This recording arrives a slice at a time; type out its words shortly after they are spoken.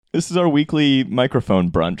This is our weekly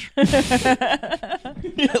microphone brunch.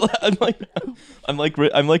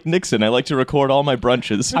 I'm like Nixon. I like to record all my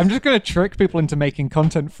brunches. I'm just going to trick people into making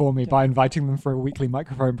content for me by inviting them for a weekly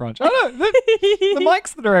microphone brunch. Oh no, the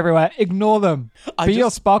mics that are everywhere, ignore them. Be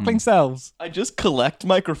your sparkling selves. I just collect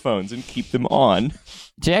microphones and keep them on.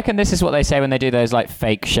 Do you reckon this is what they say when they do those like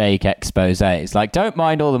fake shake exposés? Like, don't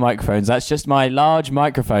mind all the microphones. That's just my large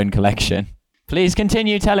microphone collection. Please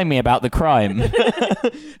continue telling me about the crime.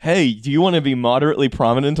 Hey, do you want to be moderately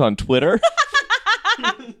prominent on Twitter?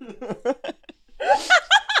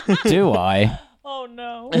 Do I? Oh,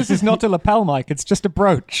 no. This is not a lapel mic, it's just a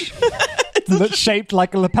brooch that's shaped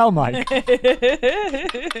like a lapel mic.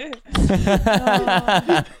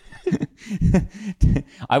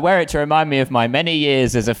 I wear it to remind me of my many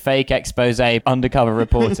years as a fake exposé undercover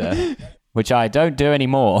reporter, which I don't do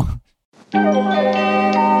anymore.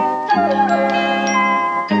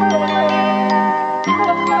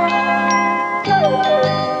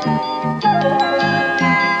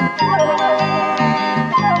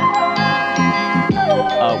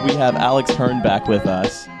 We have Alex Hearn back with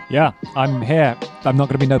us. Yeah, I'm here. I'm not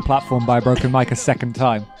going to be no platform by a broken mic a second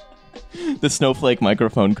time. The snowflake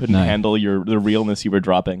microphone couldn't handle the realness you were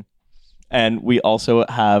dropping. And we also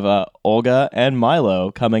have Olga and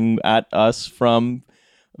Milo coming at us from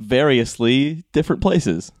variously different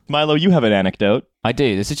places. Milo, you have an anecdote. I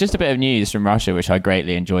do. This is just a bit of news from Russia, which I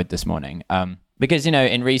greatly enjoyed this morning. Because, you know,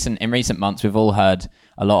 in recent months, we've all heard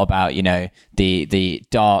a lot about, you know, the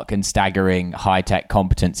dark and staggering high-tech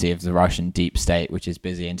competency of the Russian deep state, which is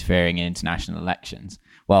busy interfering in international elections.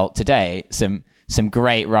 Well, today, some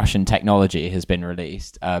great Russian technology has been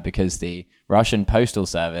released because the Russian Postal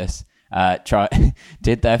Service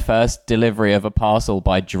did their first delivery of a parcel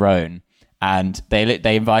by drone. And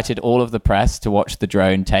they invited all of the press to watch the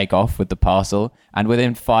drone take off with the parcel. And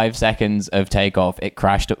within 5 seconds of takeoff, it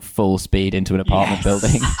crashed at full speed into an apartment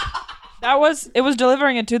building. It was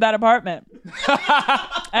delivering it to that apartment.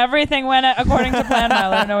 Everything went according to plan,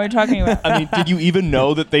 Milo. I don't know what you're talking about. I mean, did you even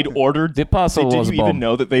know that they'd ordered... The parcel was a bomb. Did you even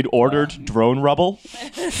know that they'd ordered drone rubble?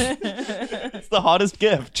 It's the hottest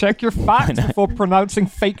gift. Check your facts before pronouncing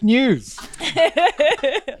fake news.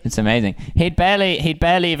 It's amazing. He'd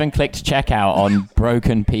barely even clicked checkout on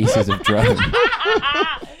broken pieces of drone.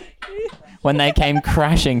 When they came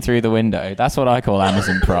crashing through the window. That's what I call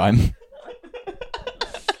Amazon Prime.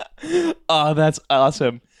 Oh, that's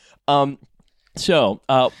awesome. So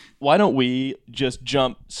why don't we just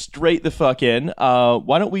jump straight the fuck in?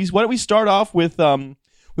 Why don't we start off with an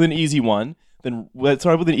easy one? Then let's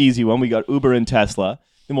start with an easy one. We got Uber and Tesla.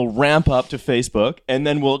 Then we'll ramp up to Facebook, and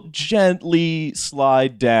then we'll gently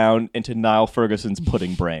slide down into Niall Ferguson's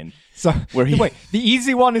pudding brain. So wait, the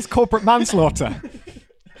easy one is corporate manslaughter.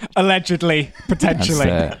 Allegedly,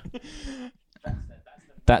 potentially.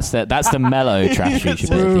 That's the mellow trash future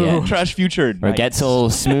bit at the end. Trash future, where it gets all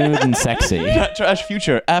smooth and sexy. Trash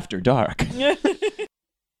future after dark.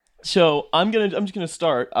 So I'm just gonna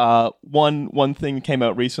start. One thing that came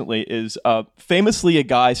out recently is famously a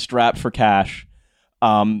guy strapped for cash,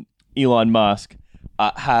 Elon Musk,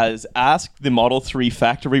 has asked the Model 3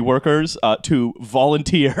 factory workers to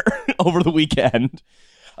volunteer over the weekend.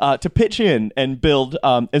 To pitch in and build,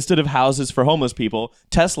 instead of houses for homeless people,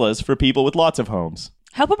 Teslas for people with lots of homes.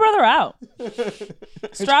 Help a brother out.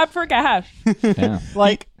 Strapped for cash. Yeah.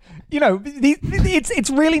 Like, you know, it's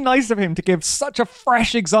really nice of him to give such a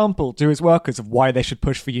fresh example to his workers of why they should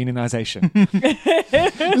push for unionization.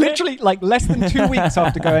 Literally, like, less than 2 weeks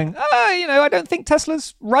after going, I don't think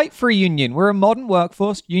Tesla's right for a union. We're a modern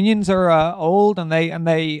workforce. Unions are old and they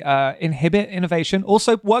inhibit innovation.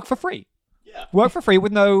 Also, work for free. Yeah. Work for free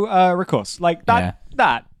with no recourse. Like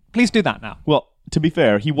that. Please do that now. Well, to be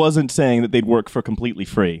fair, he wasn't saying that they'd work for completely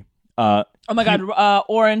free. Oh my God,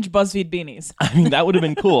 orange BuzzFeed beanies. I mean, that would have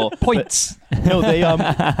been cool. Points. No, they,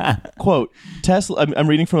 quote, Tesla, I'm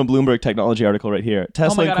reading from a Bloomberg technology article right here.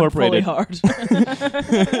 Tesla Incorporated. I'm fully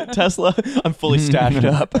hard. Tesla, I'm fully stashed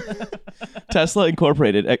up. Tesla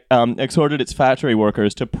Incorporated exhorted its factory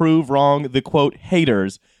workers to prove wrong the, quote,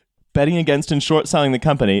 haters betting against and short-selling the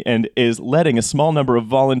company, and is letting a small number of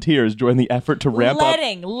volunteers join the effort to ramp up...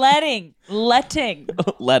 Letting.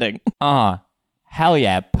 Letting. Hell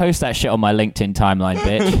yeah. Post that shit on my LinkedIn timeline,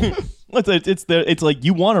 bitch. It's like,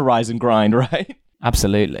 you want to rise and grind, right?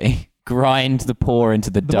 Absolutely. Grind the poor into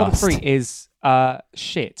the dust. The Model 3 is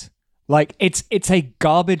shit. Like, it's a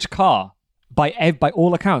garbage car by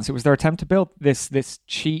all accounts. It was their attempt to build this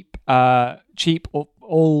cheap all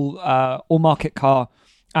market car,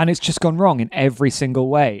 and it's just gone wrong in every single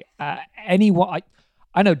way.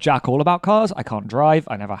 I know jack all about cars. I can't drive.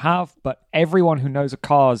 I never have. But everyone who knows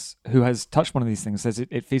cars, who has touched one of these things, says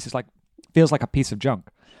it feels like a piece of junk.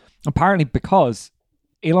 Apparently because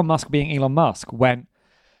Elon Musk being Elon Musk went,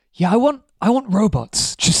 yeah, I want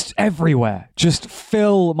robots just everywhere. Just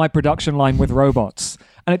fill my production line with robots.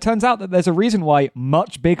 And it turns out that there's a reason why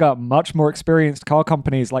much bigger, much more experienced car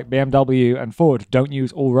companies like BMW and Ford don't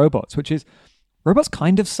use all robots, which is robots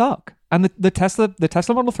kind of suck. And the Tesla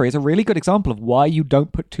Model 3 is a really good example of why you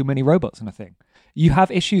don't put too many robots in a thing. You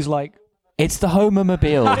have issues like... It's the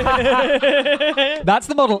Homomobile. That's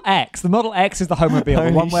the Model X. The Model X is the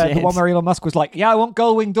Homomobile. The one where Elon Musk was like, yeah, I want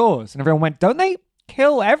gull-wing doors. And everyone went, don't they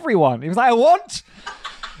kill everyone? He was like, I want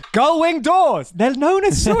gull-wing doors. They're known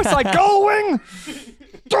as suicide gull-wing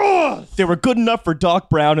doors. They were good enough for Doc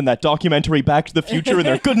Brown in that documentary Back to the Future, and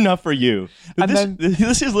they're good enough for you.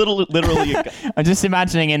 This is literally... I'm just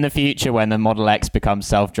imagining in the future when the Model X becomes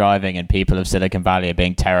self-driving and people of Silicon Valley are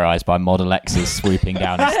being terrorized by Model X's swooping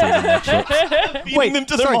down and stealing their chips. Feeding them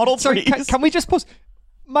to their Model 3s. Can we just pause?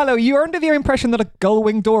 Milo, you are under the impression that a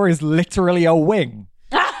gull-wing door is literally a wing.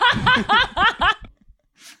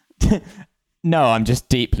 No, I'm just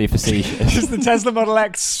deeply facetious. Just the Tesla Model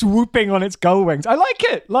X swooping on its gull wings. I like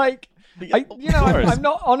it. I'm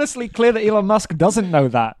not honestly clear that Elon Musk doesn't know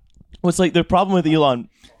that. Well, it's like the problem with Elon...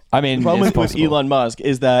 it's with possible. Elon Musk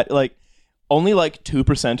is that only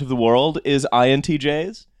 2% of the world is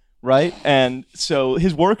INTJs, right? And so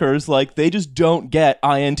his workers, they just don't get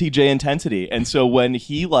INTJ intensity. And so when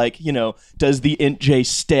he does the INTJ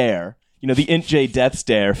stare, the INTJ death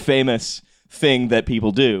stare, famous thing that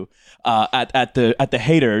people do, at the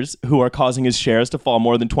haters who are causing his shares to fall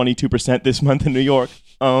more than 22% this month in New York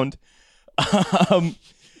owned. The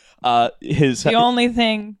only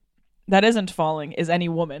thing that isn't falling is any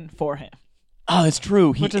woman for him. Oh, it's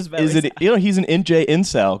true. Which is very sad. He's an NJ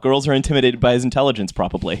incel. Girls are intimidated by his intelligence,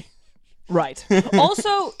 probably. Right.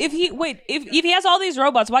 Also, if he has all these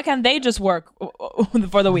robots, why can't they just work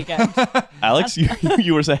for the weekend? Alex,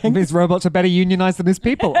 you were saying? His robots are better unionized than his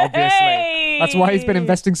people, obviously. Hey! That's why he's been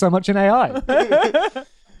investing so much in AI.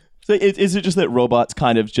 So is it just that robots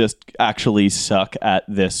kind of just actually suck at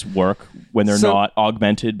this work when they're not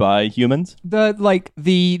augmented by humans?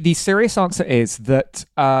 The serious answer is that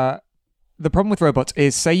the problem with robots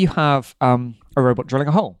is, say you have a robot drilling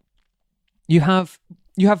a hole. You have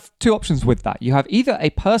two options with that. You have either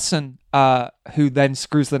a person who then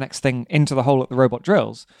screws the next thing into the hole that the robot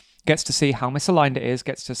drills, gets to see how misaligned it is,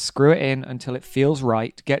 gets to screw it in until it feels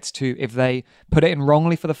right, gets to, if they put it in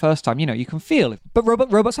wrongly for the first time, you can feel it. But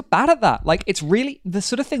robots are bad at that. It's really the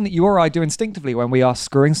sort of thing that you or I do instinctively when we are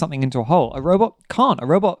screwing something into a hole. A robot can't.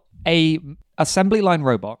 A assembly line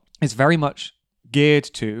robot is very much geared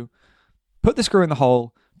to put the screw in the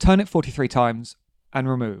hole, turn it 43 times, and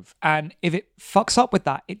remove. And if it fucks up with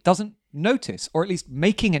that, it doesn't notice, or at least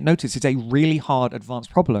making it notice is a really hard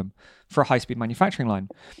advanced problem for a high-speed manufacturing line.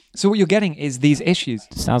 So what you're getting is these issues.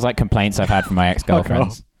 Sounds like complaints I've had from my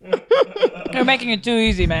ex-girlfriends. You're making it too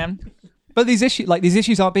easy, man. But these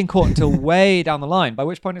issues aren't being caught until way down the line, by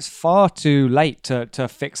which point it's far too late to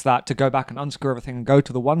fix that, to go back and unscrew everything and go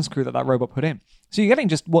to the one screw that robot put in. So you're getting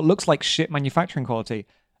just what looks like shit manufacturing quality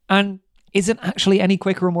and isn't actually any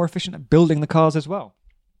quicker or more efficient at building the cars as well.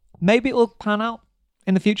 Maybe it'll pan out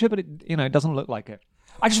in the future, but it doesn't look like it.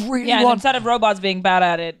 I just really and want... instead of robots being bad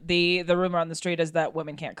at it, the rumor on the street is that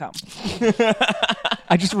women can't come.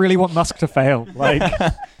 I just really want Musk to fail. Well,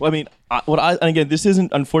 I mean, and again, this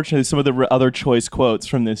isn't, unfortunately, some of the other choice quotes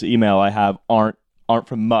from this email I have aren't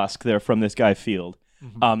from Musk. They're from this guy Field.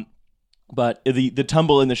 Mm-hmm. But the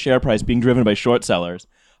tumble in the share price being driven by short sellers,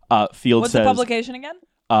 Field What's says... the publication again?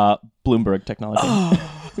 Bloomberg Technology.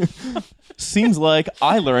 Seems like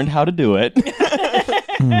I learned how to do it.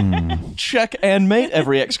 Check and mate,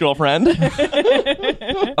 every ex-girlfriend.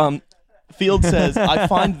 Field says, I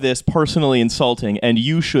find this personally insulting, and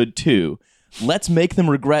you should too. Let's make them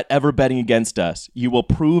regret ever betting against us. You will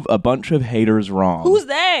prove a bunch of haters wrong. Who's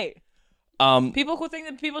they? People who think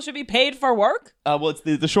that people should be paid for work? Well, it's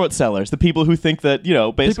the short sellers. The people who think that,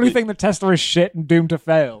 basically... People who think that Tesla is shit and doomed to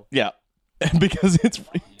fail. Yeah. Because it's...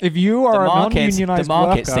 If you are a non-unionized the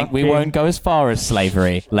markets worker... think we won't go as far as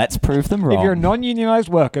slavery. Let's prove them wrong. If you're a non-unionized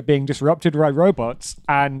worker being disrupted by robots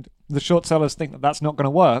and the short sellers think that that's not going to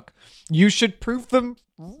work, you should prove them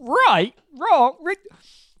wrong.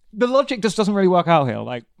 The logic just doesn't really work out here.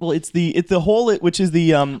 Well, it's the whole, which is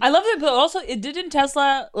the... I love that, but also,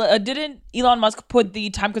 didn't Elon Musk put the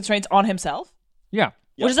time constraints on himself? Yeah.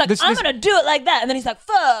 Which is like, I'm going to do it like that. And then he's like,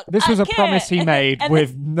 fuck, This was I a can't. promise he made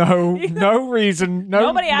with no reason, no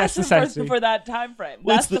Nobody asked him necessity. for that time frame.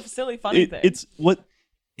 That's the silly funny thing. It's what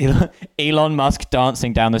Elon Musk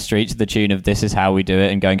dancing down the street to the tune of "This is how we do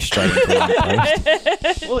it" and going straight into the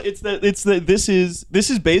post. Well, this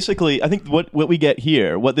is basically, I think what we get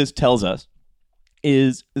here, what this tells us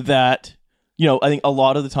is that, I think a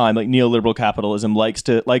lot of the time, like, neoliberal capitalism likes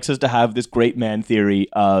us to have this great man theory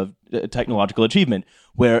of technological achievement,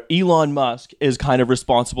 where Elon Musk is kind of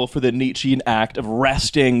responsible for the Nietzschean act of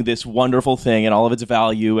wresting this wonderful thing and all of its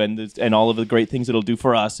value and all of the great things it'll do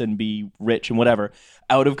for us and be rich and whatever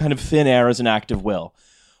out of kind of thin air as an act of will.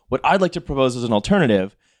 What I'd like to propose as an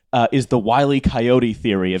alternative is the Wile E. Coyote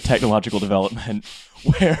theory of technological development,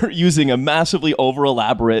 where using a massively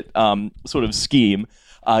over-elaborate sort of scheme,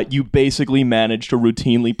 you basically manage to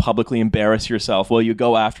routinely publicly embarrass yourself while you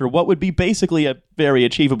go after what would be basically a very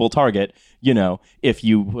achievable target, if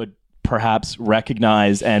you would perhaps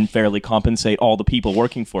recognize and fairly compensate all the people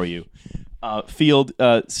working for you. Field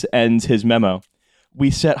ends his memo. We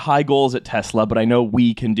set high goals at Tesla, but I know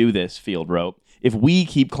we can do this, Field wrote. If we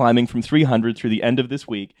keep climbing from 300 through the end of this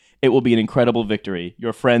week, it will be an incredible victory.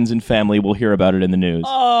 Your friends and family will hear about it in the news.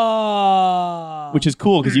 Oh. Which is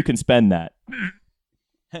cool because you can spend that.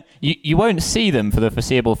 You won't see them for the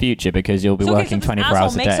foreseeable future because you'll be working 24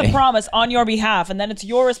 hours a day. Makes a promise on your behalf, and then it's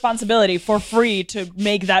your responsibility for free to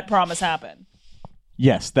make that promise happen.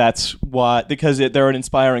 Yes, that's why, because they're an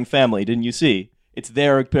inspiring family, didn't you see?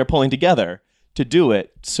 They're pulling together to do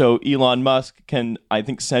it, so Elon Musk can, I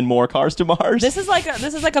think, send more cars to Mars. This is like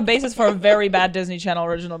a basis for a very bad Disney Channel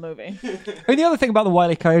original movie. And the other thing about the Wile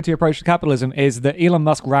E. Coyote approach to capitalism is that Elon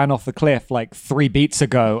Musk ran off the cliff like 3 beats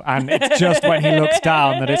ago, and it's just when he looks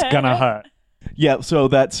down that it's gonna hurt. Yeah, so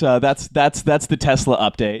that's the Tesla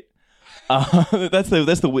update. That's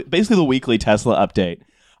basically the weekly Tesla update.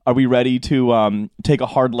 Are we ready to take a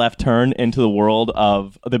hard left turn into the world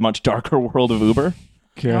of the much darker world of Uber?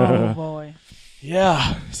 Oh boy.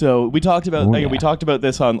 Yeah. So we talked about we talked about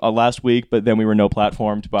this on last week, but then we were no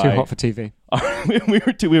platformed by Too hot for TV.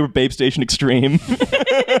 we were Babe Station Extreme.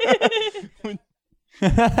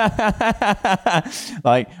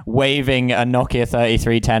 Like waving a Nokia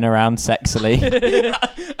 3310 around sexily.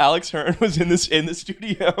 Alex Hearn was in the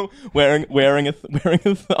studio wearing a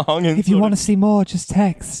thong. And If you want to see more, just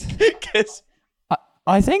text. kiss.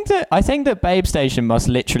 I think that Babe Station must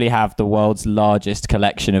literally have the world's largest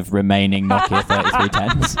collection of remaining Nokia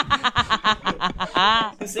 3310s.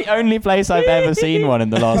 It's the only place I've ever seen one in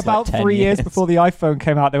the last About 10 3 years before the iPhone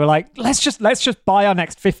came out, they were like, let's just buy our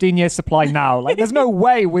next 15 years supply now. Like, there's no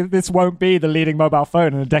way this won't be the leading mobile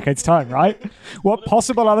phone in a decade's time, right? What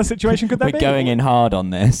possible other situation could there be? We're going in hard on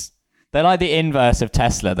this. They're like the inverse of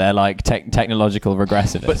Tesla. They're like technological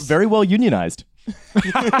regressivists. But very well unionized.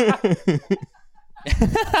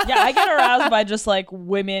 Yeah, I get aroused by just like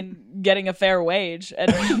women getting a fair wage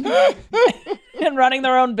and and running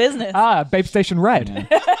their own business. Babe Station Red.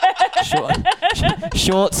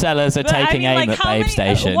 Short sellers are taking aim at Babe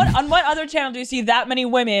Station. On what other channel do you see that many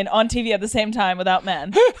women on TV at the same time without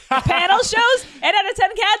men? Panel shows, 8 out of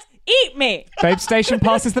 10 cats, eat me. Babe Station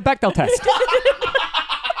passes the Bechdel test.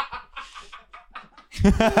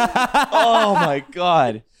 Oh my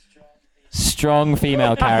God. Strong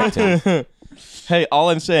female character. Hey, all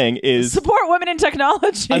I'm saying is Support women in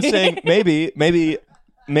technology. I'm saying maybe the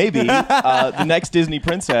next Disney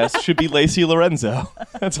princess should be Lacey Lorenzo.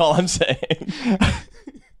 That's all I'm saying.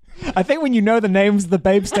 I think when you know the names of the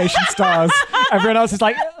Babe Station stars, everyone else is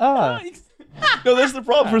like, oh. No, that's the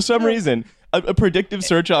problem. For some reason, a predictive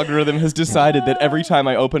search algorithm has decided that every time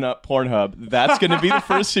I open up Pornhub, that's going to be the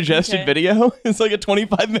first suggested video. It's like a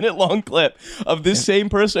 25-minute long clip of this same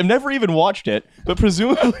person. I've never even watched it, but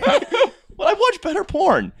presumably... Well, I watch better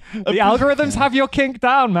porn. The algorithms have your kink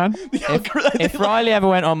down, man. If Riley ever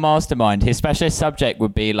went on Mastermind, his specialist subject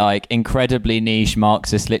would be like incredibly niche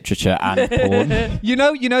Marxist literature and porn. You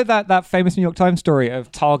know that famous New York Times story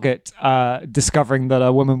of Target discovering that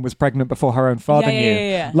a woman was pregnant before her own father knew.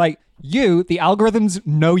 Yeah. Like, the algorithms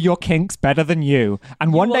know your kinks better than you.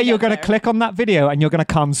 And one day you're going to click on that video and you're going to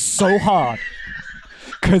come so hard.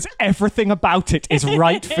 Because everything about it is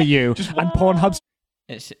right for you. And Pornhub's...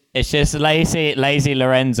 It's just lazy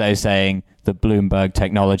Lorenzo saying the Bloomberg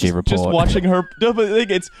Technology Report. Just watching her. No, but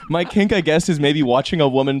it's my kink, I guess, is maybe watching a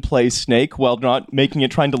woman play Snake while not making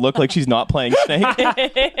it, trying to look like she's not playing Snake.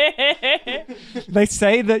 They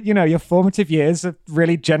say that, your formative years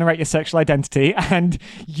really generate your sexual identity, and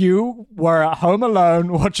you were at home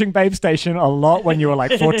alone watching Babe Station a lot when you were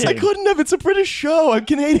like 14. I couldn't have. It's a British show. I'm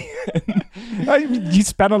Canadian. You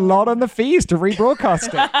spent a lot on the fees to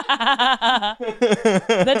rebroadcast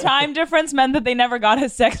The time difference meant that they never got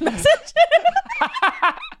his sex message.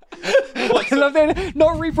 love that.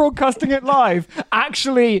 Not rebroadcasting it live,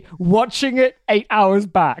 actually watching it 8 hours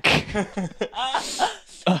back.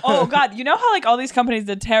 Oh God, you know how like all these companies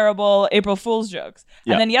did terrible April Fool's jokes,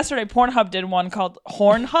 Yeah. and then yesterday Pornhub did one called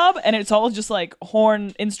Horn Hub, and it's all just like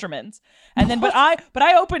horn instruments. And then, but I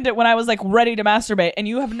opened it when I was like ready to masturbate, and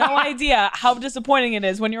you have no idea how disappointing it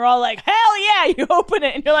is when you're all like, hell yeah, you open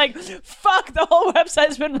it and you're like, fuck, the whole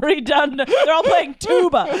website's been redone. They're all playing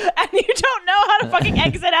tuba, and you don't know how to fucking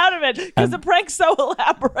exit out of it because the prank's so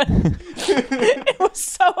elaborate. It was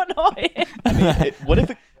so annoying. What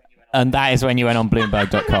if it And that is when you went on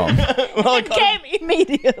Bloomberg.com. well, It came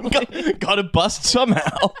immediately. gotta bust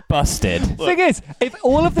somehow. Busted. Thing is, if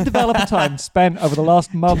all of the developer time spent over the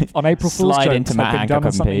last month on April Fool's Slide jokes into had Matt been Hancock done on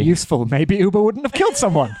and something pee. useful, maybe Uber wouldn't have killed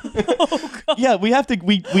someone. Yeah, we have to.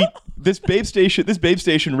 We this Babe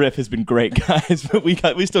Station riff has been great, guys, but we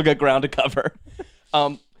still got ground to cover.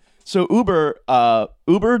 So Uber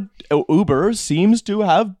seems to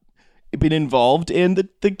have been involved in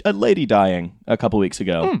a lady dying a couple weeks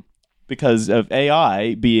ago because of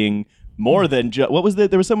AI being more than just what was there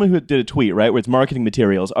was someone who did a tweet, right, where it's marketing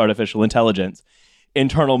materials, artificial intelligence,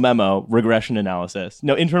 internal memo, regression analysis.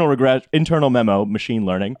 No, internal memo, machine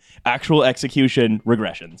learning, actual execution,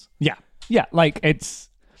 regressions. Yeah, like it's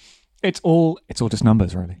all just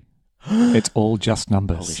numbers, really. It's all just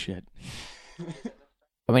numbers. Holy shit.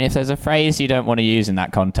 I mean, if there's a phrase you don't want to use in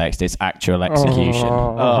that context, it's actual execution.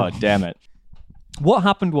 Oh, damn it. What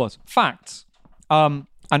happened was, facts, an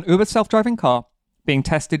Uber self-driving car being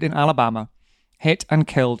tested in Alabama hit and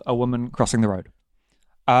killed a woman crossing the road.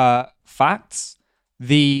 Facts,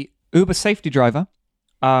 the Uber safety driver,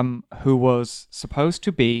 who was supposed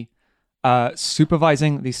to be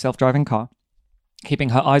supervising the self-driving car, keeping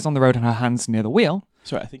her eyes on the road and her hands near the wheel.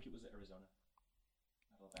 Sorry, I think it was Arizona.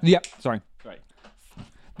 Yep, sorry. Right.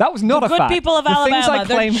 That was not a Good fact. people of The things I Alabama,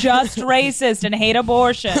 they're claimed- just racist and hate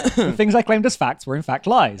abortion. The things I claimed as facts were in fact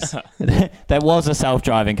lies. There was a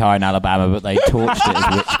self-driving car in Alabama, but they torched it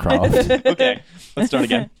as witchcraft. Okay, let's start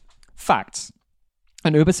again. Facts.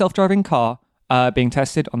 An Uber self-driving car being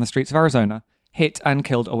tested on the streets of Arizona hit and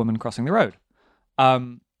killed a woman crossing the road.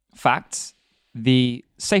 Facts. The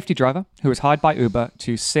safety driver, who was hired by Uber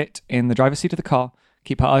to sit in the driver's seat of the car,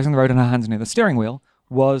 keep her eyes on the road and her hands near the steering wheel,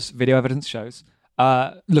 was, video evidence shows,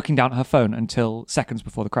 looking down at her phone until seconds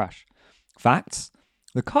before the crash. Facts.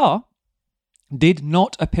 The car did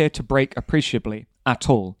not appear to brake appreciably at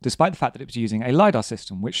all, despite the fact that it was using a LiDAR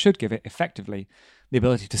system, which should give it effectively the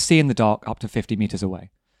ability to see in the dark up to 50 meters away.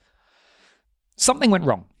 Something went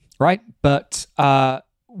wrong, right? But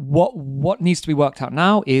what needs to be worked out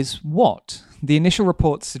now is what? The initial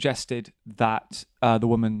reports suggested that the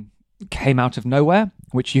woman came out of nowhere,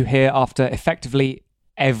 which you hear after effectively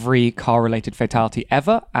every car-related fatality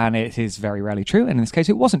ever, and it is very rarely true. And in this case,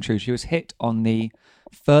 it wasn't true. She was hit on the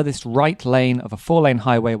furthest right lane of a 4-lane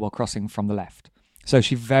highway while crossing from the left. So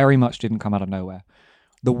she very much didn't come out of nowhere.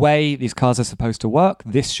 The way these cars are supposed to work,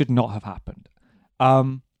 this should not have happened.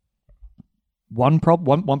 One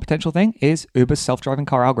potential thing is Uber's self-driving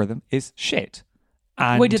car algorithm is shit.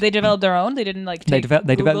 And Wait, did they develop their own? They didn't like take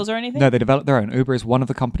Google's or anything? No, they developed their own. Uber is one of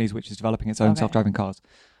the companies which is developing its own Okay. self-driving cars.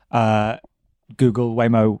 Google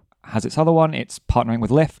Waymo has its other one. It's partnering with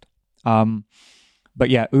Lyft. But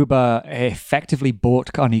yeah, Uber effectively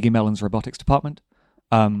bought Carnegie Mellon's robotics department.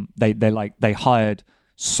 They hired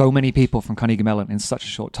so many people from Carnegie Mellon in such a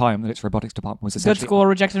short time that its robotics department was Good essentially school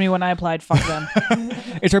rejected me when I applied. Fuck them.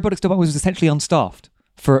 its robotics department was essentially unstaffed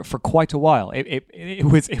for quite a while.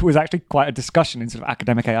 It was actually quite a discussion in sort of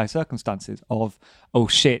academic AI circumstances of, oh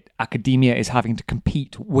shit, academia is having to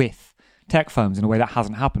compete with tech firms in a way that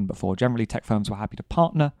hasn't happened before. Generally, tech firms were happy to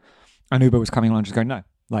partner, and Uber was coming along and just going, no,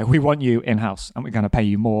 like we want you in-house and we're going to pay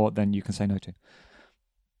you more than you can say no to.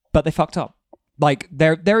 But they fucked up. Like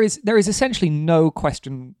there is essentially no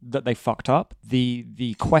question that they fucked up.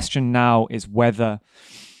 The question now is whether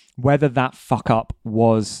that fuck up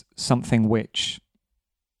was something which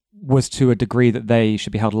was to a degree that they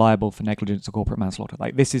should be held liable for negligence or corporate manslaughter.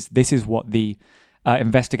 Like this is what the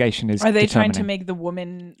investigation is. Are they trying to determining. make the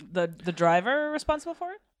woman, the driver, responsible for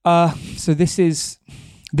it? So this is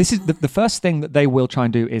the first thing that they will try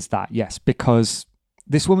and do is that, yes, because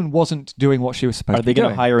this woman wasn't doing what she was supposed Are to be they going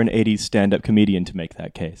doing. to hire an 80s stand-up comedian to make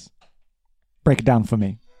that case? Break it down for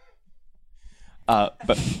me.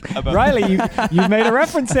 But Riley, you made a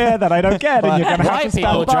reference here that I don't get, and you're going to have White to stand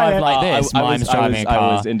people by drive it. like this. Mime's driving a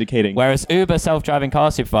car. I was indicating. Whereas Uber self-driving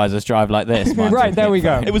car supervisors drive like this. Mine's Right, there we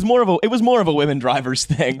go. It was more of a women drivers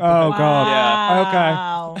thing. Oh, God.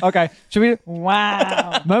 Wow. Okay. Should we...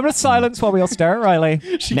 Wow. Moment of silence while we all stare at Riley.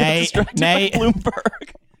 She Nate, got distracted Nate. by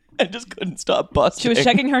Bloomberg. I just couldn't stop busting. She was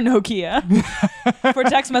checking her Nokia for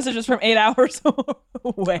text messages from 8 hours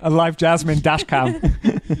away. A live Jasmine dash cam.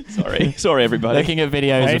 Sorry, everybody. Looking at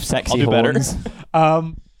videos Hey, of sexy I'll do better.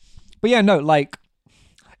 horns. But yeah, no, like,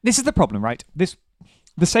 this is the problem, right? The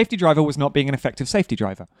safety driver was not being an effective safety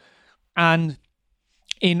driver. And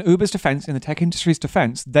in Uber's defense, in the tech industry's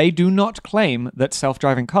defense, they do not claim that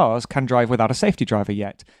self-driving cars can drive without a safety driver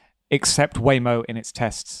yet, except Waymo in its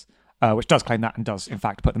tests, which does claim that and does, in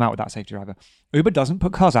fact, put them out without a safety driver. Uber doesn't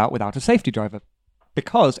put cars out without a safety driver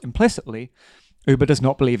because, implicitly, Uber does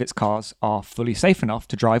not believe its cars are fully safe enough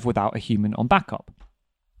to drive without a human on backup.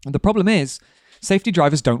 And the problem is, safety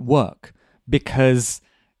drivers don't work because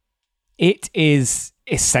it is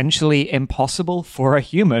essentially impossible for a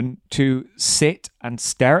human to sit and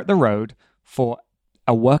stare at the road for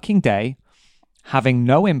a working day, having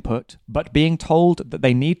no input, but being told that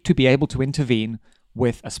they need to be able to intervene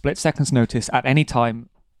with a split second's notice at any time,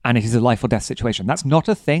 and it is a life or death situation. That's not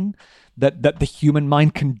a thing that the human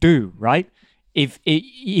mind can do, right? If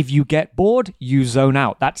you get bored, you zone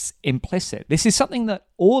out. That's implicit. This is something that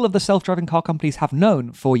all of the self-driving car companies have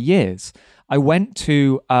known for years. I went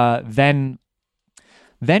to then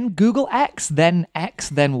Google X, then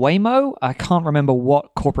Waymo. I can't remember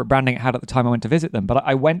what corporate branding it had at the time I went to visit them, but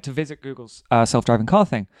I went to visit Google's self-driving car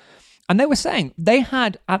thing. And they were saying they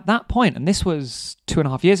had, at that point, and this was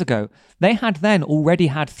 2.5 years ago, they had then already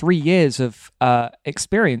had 3 years of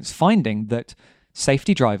experience finding that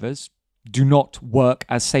safety drivers do not work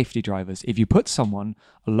as safety drivers. If you put someone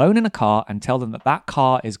alone in a car and tell them that that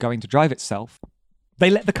car is going to drive itself,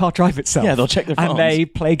 they let the car drive itself. Yeah, they'll check their phones. And they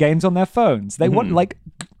play games on their phones. They want, like,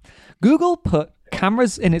 Google put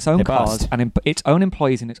cameras in its own They cars bust. and its own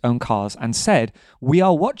employees in its own cars and said, we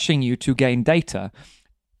are watching you to gain data.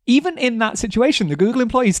 Even in that situation, the Google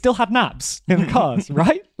employees still had naps in the cars,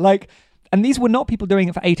 right? Like, and these were not people doing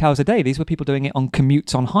it for 8 hours a day. These were people doing it on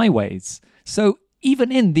commutes on highways. So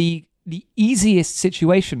even in the easiest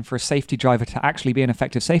situation for a safety driver to actually be an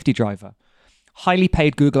effective safety driver, highly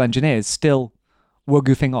paid Google engineers still were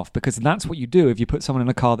goofing off because that's what you do if you put someone in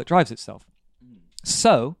a car that drives itself.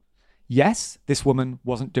 So, yes, this woman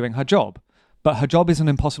wasn't doing her job, but her job is an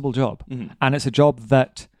impossible job. And it's a job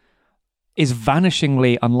that is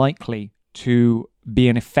vanishingly unlikely to be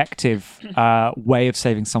an effective way of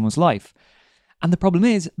saving someone's life. And the problem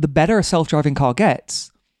is, the better a self-driving car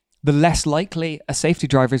gets, the less likely a safety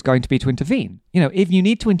driver is going to be to intervene. You know, if you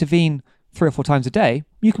need to intervene 3 or 4 times a day,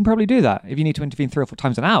 you can probably do that. If you need to intervene 3 or 4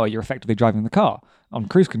 times an hour, you're effectively driving the car on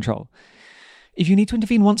cruise control. If you need to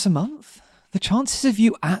intervene once a month, the chances of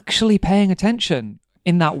you actually paying attention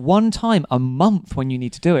in that one time a month when you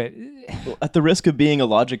need to do it. At the risk of being a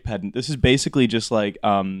logic pedant, this is basically just like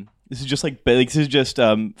fallacy.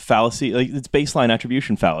 Like, it's baseline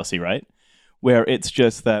attribution fallacy, right? Where it's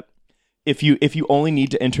just that if you only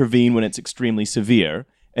need to intervene when it's extremely severe,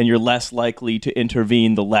 and you're less likely to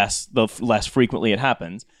intervene the less frequently it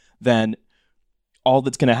happens, then all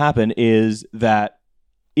that's going to happen is that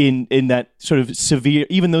in that sort of severe,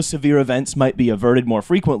 even though severe events might be averted more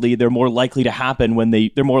frequently, they're more likely to happen when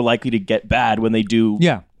they're more likely to get bad when they do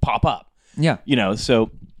pop up. Yeah. You know, so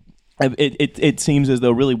it seems as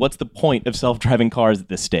though really what's the point of self-driving cars at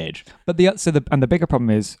this stage? But the bigger problem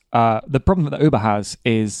is the problem that Uber has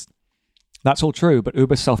is that's all true, but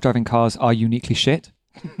Uber's self-driving cars are uniquely shit.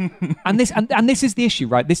 and this is the issue,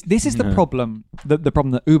 right? This is the problem. The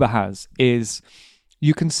problem that Uber has is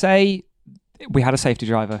you can say we had a safety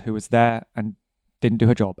driver who was there and didn't do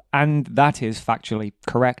her job, and that is factually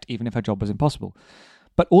correct, even if her job was impossible.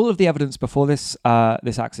 But all of the evidence before this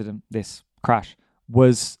accident, this crash,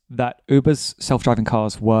 was that Uber's self-driving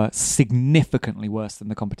cars were significantly worse than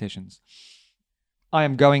the competition's. I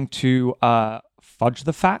am going to fudge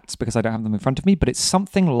the facts because I don't have them in front of me, but it's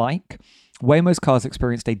something like Waymo's cars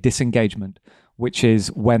experienced a disengagement, which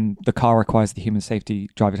is when the car requires the human safety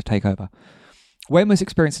driver to take over. Waymo's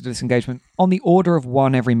experienced a disengagement on the order of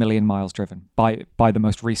 1 every million miles driven by the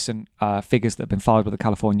most recent figures that have been filed with the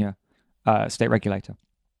California state regulator.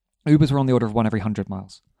 Uber's were on the order of 1 every 100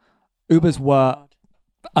 miles. Uber's were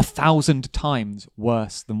 1,000 times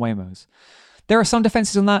worse than Waymo's. There are some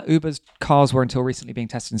defenses on that. Uber's cars were until recently being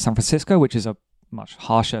tested in San Francisco, which is a much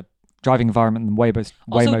harsher driving environment than Waymo's.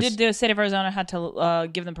 Also, did the state of Arizona had to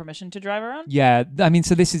give them permission to drive around? Yeah, I mean,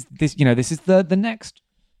 so this is the next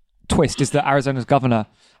twist is that Arizona's governor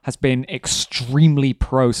has been extremely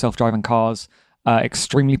pro self-driving cars,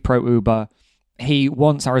 extremely pro Uber. He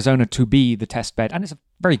wants Arizona to be the test bed, and it's a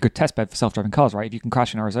very good test bed for self-driving cars, right? If you can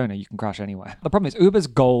crash in Arizona, you can crash anywhere. The problem is Uber's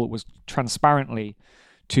goal was transparently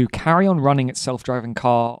to carry on running its self-driving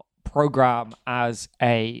car program as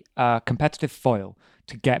a competitive foil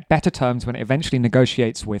to get better terms when it eventually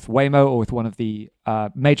negotiates with Waymo or with one of the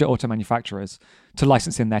major auto manufacturers to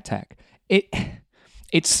license in their tech.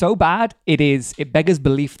 It's so bad, it beggars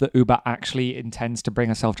belief that Uber actually intends to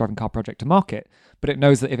bring a self-driving car project to market, but it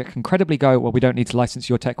knows that if it can credibly go, well, we don't need to license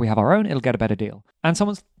your tech, we have our own, it'll get a better deal. And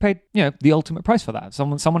someone's paid, the ultimate price for that.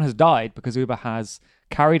 Someone has died because Uber has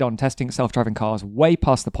carried on testing self-driving cars way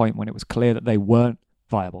past the point when it was clear that they weren't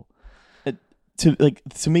viable.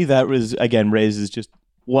 To me, that was, again, raises just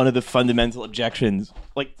one of the fundamental objections,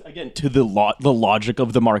 to the logic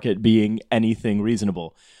of the market being anything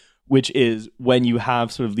reasonable, which is when you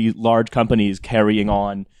have sort of these large companies carrying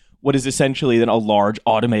on what is essentially then a large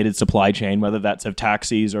automated supply chain, whether that's of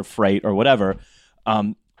taxis or freight or whatever,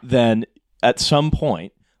 then at some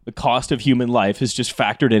point, the cost of human life is just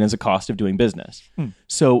factored in as a cost of doing business.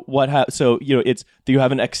 So you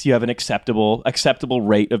have an acceptable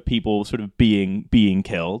rate of people sort of being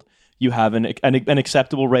killed. You have an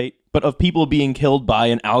acceptable rate, but of people being killed by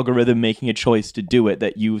an algorithm making a choice to do it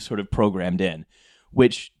that you sort of programmed in,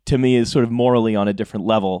 which to me is sort of morally on a different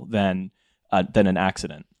level than an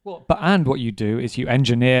accident. And what you do is you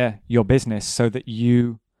engineer your business so that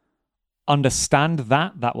you understand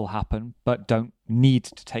that will happen, but don't need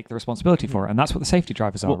to take the responsibility for it. And that's what the safety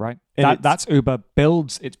drivers are, right? That's Uber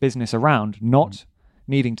builds its business around not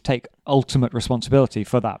needing to take ultimate responsibility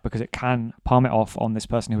for that because it can palm it off on this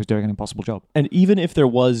person who was doing an impossible job. And even if there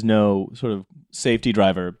was no sort of safety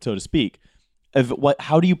driver, so to speak,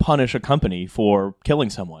 how do you punish a company for killing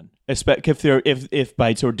someone? If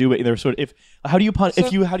by sort of doing they're sort of how do you punish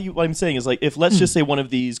what I'm saying is if let's just say one of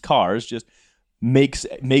these cars just makes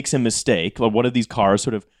a mistake, or one of these cars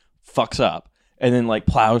sort of fucks up and then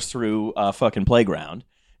plows through a fucking playground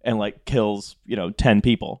and kills 10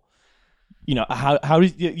 people. How do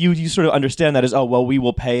you sort of understand that as, oh well, we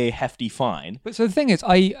will pay a hefty fine? But so the thing is,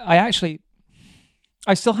 I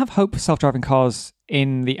still have hope for self-driving cars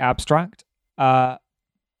in the abstract,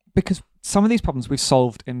 because some of these problems we've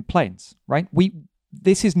solved in planes, right?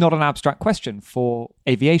 This is not an abstract question for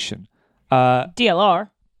aviation. DLR.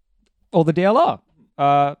 Or the DLR,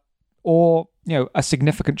 or a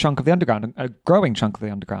significant chunk of the underground, a growing chunk of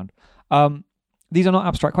the underground. These are not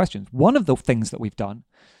abstract questions. One of the things that we've done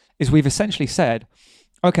is we've essentially said,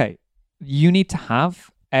 okay, you need to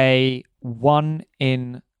have a 1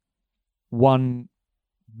 in 1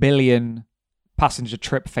 billion passenger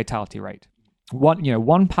trip fatality rate.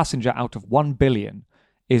 One passenger out of 1 billion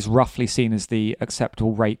is roughly seen as the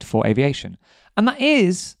acceptable rate for aviation. And that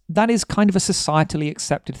is kind of a societally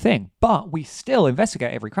accepted thing. But we still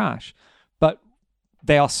investigate every crash. But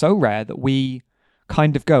they are so rare that we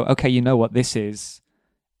kind of go, okay, you know what, this is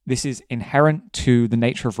inherent to the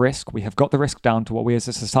nature of risk. We have got the risk down to what we as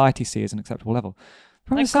a society see as an acceptable level.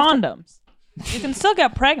 Like condoms. You can still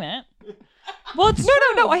get pregnant. Well, it's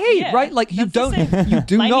no, I hear you, right? You do not.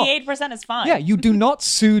 98% is fine. Yeah, you do not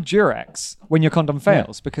sue Durex when your condom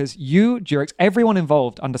fails because Durex, everyone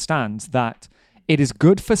involved understands that it is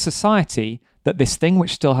good for society that this thing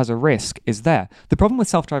which still has a risk is there. The problem with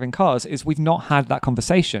self-driving cars is we've not had that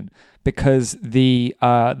conversation because the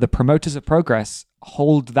promoters of progress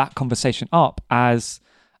hold that conversation up as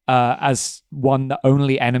one that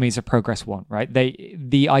only enemies of progress want, right?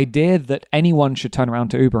 The idea that anyone should turn around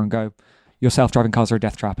to Uber and go, your self-driving cars are a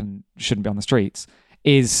death trap and shouldn't be on the streets,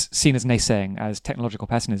 is seen as naysaying, as technological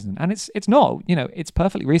pessimism. And it's not. It's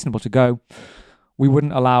perfectly reasonable to go, we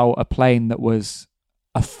wouldn't allow a plane that was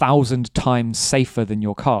 1,000 times safer than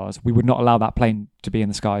your cars. We would not allow that plane to be in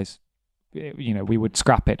the skies. We would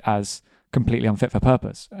scrap it as completely unfit for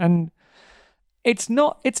purpose. And it's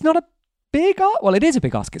not a big ask. Well, it is a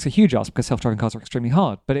big ask. It's a huge ask because self-driving cars are extremely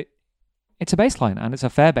hard. But it's a baseline, and it's a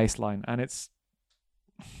fair baseline, and it's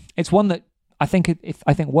one that I think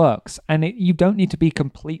works. And you don't need to be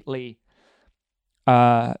completely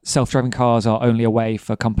self-driving cars are only a way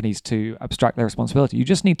for companies to abstract their responsibility. You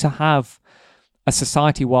just need to have a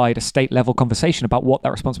society-wide, a state-level conversation about what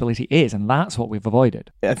that responsibility is, and that's what we've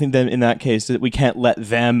avoided. I think then in that case that we can't let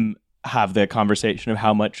them have the conversation of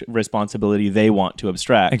how much responsibility they want to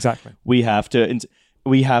abstract. Exactly. We have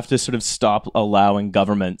to sort of stop allowing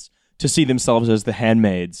governments to see themselves as the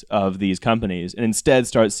handmaids of these companies and instead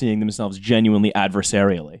start seeing themselves genuinely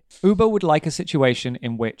adversarially. Uber would like a situation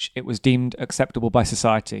in which it was deemed acceptable by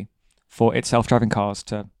society for its self-driving cars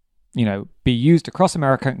to, be used across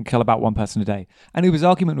America and kill about one person a day. And Uber's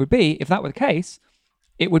argument would be, if that were the case,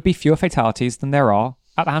 it would be fewer fatalities than there are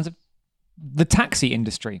at the hands of the taxi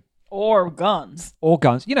industry. Or guns.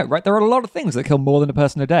 Right? There are a lot of things that kill more than a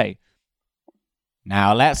person a day.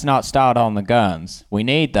 Now, let's not start on the guns. We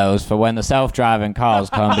need those for when the self-driving cars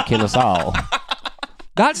come to kill us all.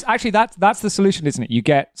 That's the solution, isn't it? You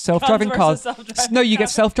get self-driving Guns cars. versus self-driving No, you get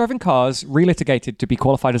cars. self-driving cars relitigated to be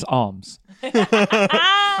qualified as arms.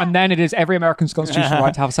 And then it is every American's constitutional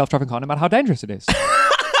right to have a self-driving car, no matter how dangerous it is.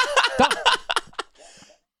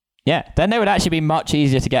 Yeah, then they would actually be much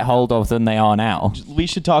easier to get hold of than they are now. We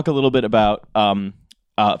should talk a little bit about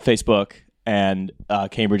Facebook and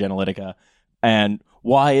Cambridge Analytica and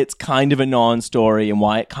why it's kind of a non-story and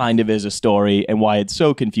why it kind of is a story and why it's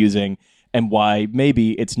so confusing and why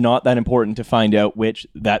maybe it's not that important to find out which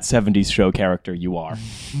that 70s show character you are.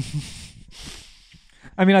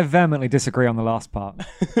 I mean, I vehemently disagree on the last part.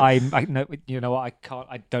 I know, you know what?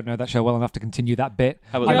 I don't know that show well enough to continue that bit.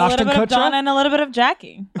 How about I'm You're a Ashton little bit of Donna Kutcher. and a little bit of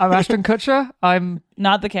Jackie. I'm Ashton Kutcher. I'm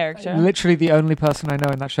Not the character. literally the only person I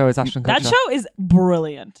know in that show is Ashton Kutcher. That show is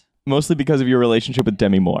brilliant. Mostly because of your relationship with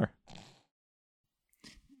Demi Moore.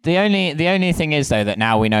 The only thing is, though, that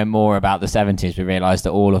now we know more about the 70s, we realise that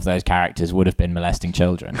all of those characters would have been molesting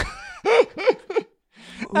children.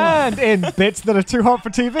 And in bits that are too hot for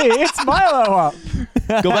TV, it's Milo up.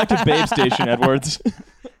 Go back to Babe Station, Edwards.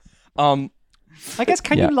 I guess,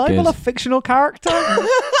 can Yeah, you libel good. a fictional character?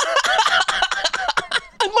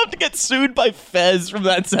 I'd love to get sued by Fez from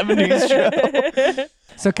that 70s show.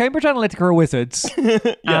 So Cambridge Analytica are wizards,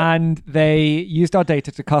 and they used our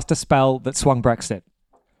data to cast a spell that swung Brexit.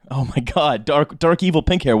 Oh my god, dark evil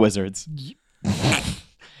pink hair wizards.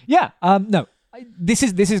 Yeah, no. This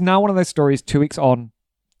is now one of those stories 2 weeks on,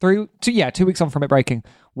 2 weeks on from it breaking,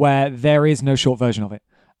 where there is no short version of it,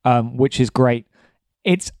 which is great.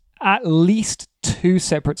 It's at least 2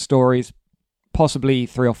 separate stories, possibly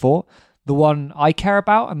 3 or 4. The one I care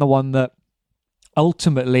about and the one that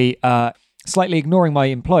ultimately, slightly ignoring my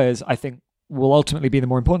employers, I think will ultimately be the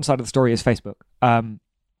more important side of the story is Facebook.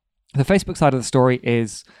 The Facebook side of the story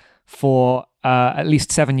is for at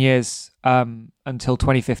least 7 years until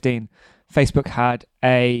 2015, Facebook had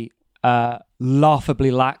a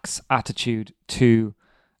laughably lax attitude to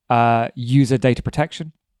user data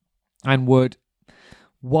protection and would,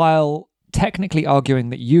 while technically arguing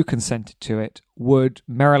that you consented to it, would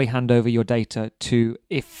merrily hand over your data to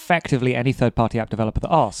effectively any third-party app developer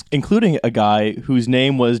that asked. Including a guy whose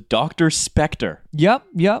name was Dr. Spectre. Yep.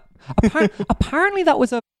 Apparently that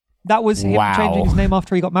was him Wow. changing his name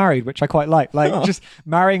after he got married, which I quite like. Like just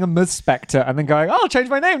marrying a Ms. Spectre and then going, "Oh, I'll change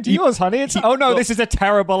my name to yours, honey." This is a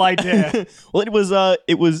terrible idea. Well,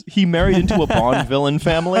 it was he married into a Bond villain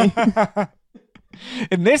family.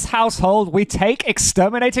 In this household, we take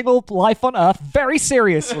exterminating all life on Earth very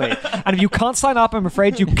seriously. And if you can't sign up, I'm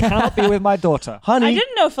afraid you cannot be with my daughter. Honey, I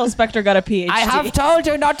didn't know Phil Spector got a PhD. I have told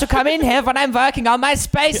you not to come in here when I'm working on my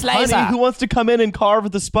space laser. honey, who wants to come in and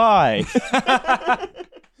carve the spy?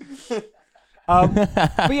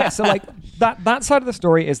 But yeah, so like that side of the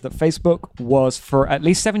story is that Facebook was for at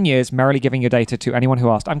least 7 years merrily giving your data to anyone who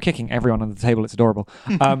asked. I'm kicking everyone under the table. It's adorable.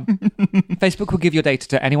 Facebook will give your data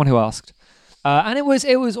to anyone who asked. And it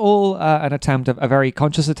was all an attempt, a very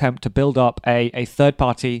conscious attempt to build up a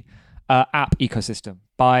third-party app ecosystem.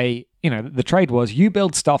 By, the trade was you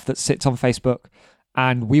build stuff that sits on Facebook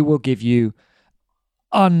and we will give you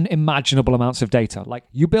unimaginable amounts of data. Like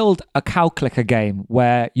you build a cow clicker game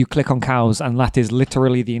where you click on cows and that is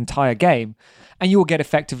literally the entire game, and you will get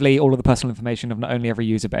effectively all of the personal information of not only every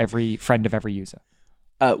user but every friend of every user.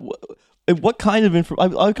 What kind of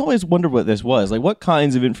information? I always wonder what this was. Like, what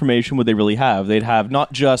kinds of information would they really have? They'd have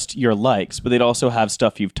not just your likes, but they'd also have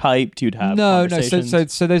stuff you've typed. You'd have No.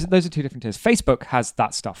 conversations. So those are two different tiers. Facebook has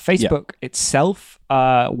that stuff. Facebook itself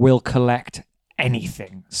will collect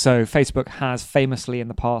anything. So Facebook has famously in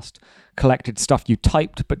the past collected stuff you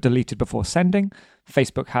typed but deleted before sending.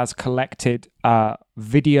 Facebook has collected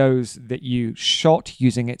videos that you shot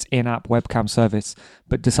using its in-app webcam service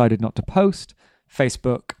but decided not to post.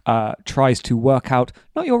 Facebook tries to work out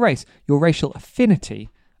not your race, your racial affinity,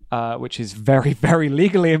 which is very, very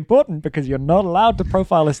legally important because you're not allowed to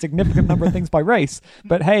profile a significant number of things by race.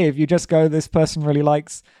 But hey, if you just go, this person really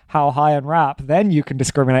likes how high and rap, then you can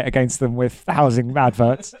discriminate against them with housing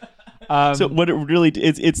adverts. So what it really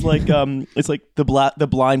it's like the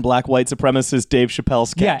blind black white supremacist Dave Chappelle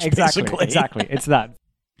sketch. Yeah, exactly, basically. exactly. It's that.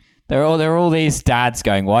 There are all these dads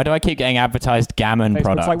going, why do I keep getting advertised gammon Facebook's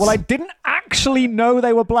products? like, well, I didn't actually know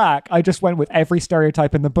they were black. I just went with every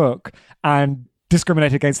stereotype in the book and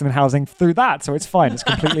discriminated against them in housing through that. So it's fine. It's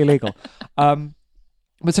completely legal. But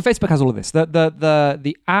so Facebook has all of this.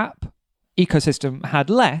 The app ecosystem had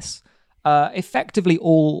less. Effectively,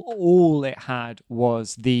 all it had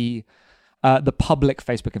was the public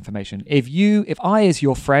Facebook information. If I, as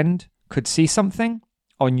your friend, could see something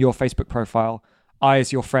on your Facebook profile, I,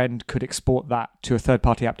 as your friend, could export that to a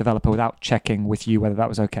third-party app developer without checking with you whether that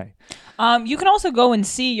was okay. You can also go and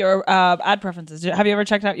see your ad preferences. Have you ever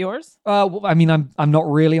checked out yours? Well, I mean, I'm not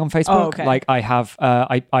really on Facebook. Oh, okay. Like I have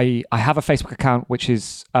I have a Facebook account which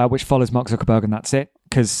follows Mark Zuckerberg, and that's it,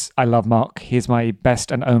 because I love Mark. He's my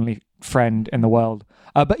best and only friend in the world.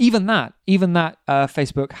 But even that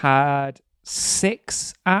Facebook had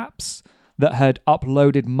 6 apps that had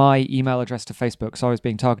uploaded my email address to Facebook, so I was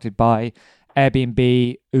being targeted by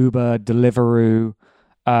Airbnb, Uber, Deliveroo,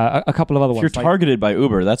 a couple of other If ones. you're targeted by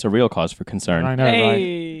Uber, that's a real cause for concern. I know, right?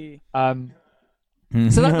 Hey.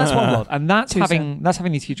 So that's one world, and that's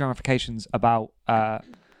having these huge ramifications about.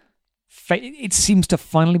 It seems to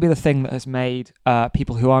finally be the thing that has made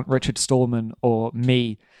people who aren't Richard Stallman or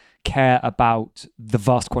me care about the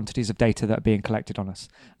vast quantities of data that are being collected on us.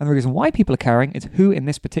 And the reason why people are caring is who, in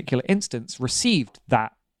this particular instance, received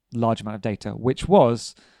that large amount of data, which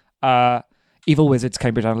was Evil Wizards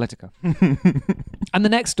Cambridge Analytica. And the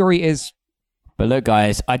next story is. But look,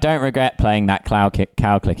 guys, I don't regret playing that cow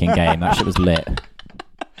clicking game. That shit was lit.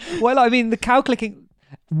 Well, I mean, the cow clicking,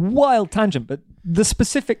 wild tangent, but the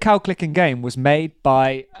specific cow clicking game was made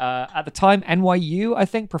by, at the time, NYU, I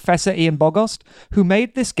think, Professor Ian Bogost, who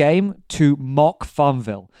made this game to mock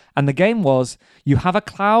Farmville. And the game was, you have a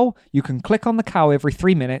cow, you can click on the cow every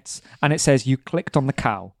 3 minutes, and it says you clicked on the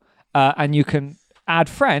cow. And you can add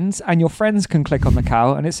friends, and your friends can click on the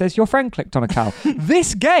cow, and it says your friend clicked on a cow.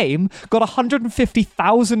 This game got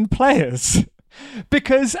 150,000 players.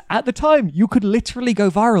 Because at the time, you could literally go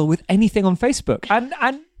viral with anything on Facebook. And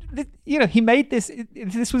you know, he made this.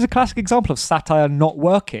 This was a classic example of satire not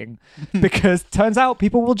working, because turns out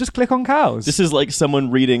people will just click on cows. This is like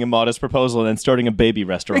someone reading A Modest Proposal and then starting a baby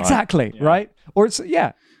restaurant. Exactly, yeah. Right? Or it's,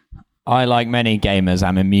 yeah. I, like many gamers,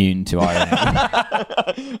 am immune to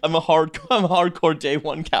irony. I'm a hardcore day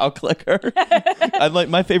one cow clicker. I'm like,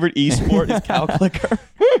 my favorite esport is cow clicker.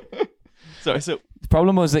 So the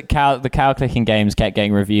problem was that the cow clicking games kept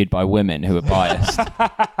getting reviewed by women who were biased.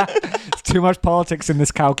 It's too much politics in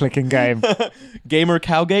this cow clicking game. Gamer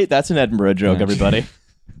Cowgate, that's an Edinburgh joke, everybody.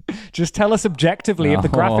 Just tell us objectively if the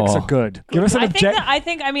graphics are good. Give us an I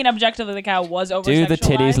think objectively the cow was over. Do the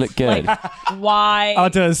titties look good? Like, why?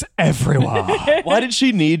 Udders everywhere. Why did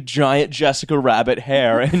she need giant Jessica Rabbit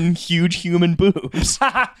hair and huge human boobs?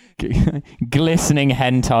 Glistening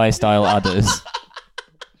hentai style udders.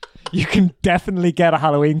 You can definitely get a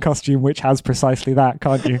Halloween costume which has precisely that,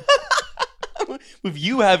 can't you? If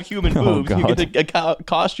you have human boobs, you get a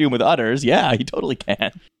costume with udders. Yeah, you totally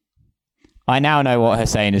can. I now know what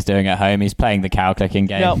Hussein is doing at home. He's playing the cow clicking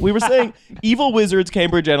game. Now, we were saying Evil Wizards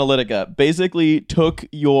Cambridge Analytica basically took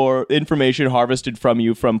your information harvested from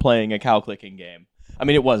you from playing a cow clicking game. I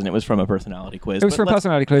mean, it wasn't. It was from a personality quiz. It was from a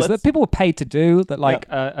personality quiz that people were paid to do, that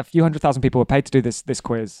a few 100,000 people were paid to do this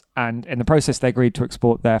quiz. And in the process, they agreed to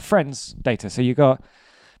export their friends' data. So you got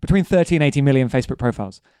between 30 and 80 million Facebook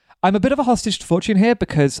profiles. I'm a bit of a hostage to fortune here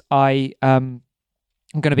because I'm going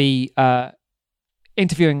to be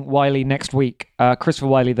interviewing Wiley next week. Christopher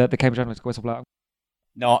Wiley, the Cambridge Analytica whistleblower.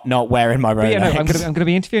 Not wearing my Rolex. Yeah, no, I'm going to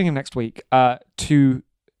be interviewing him next week to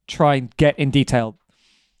try and get in detail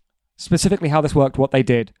specifically how this worked, what they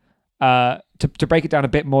did, to break it down a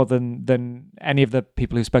bit more than any of the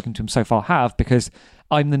people who've spoken to him so far have, because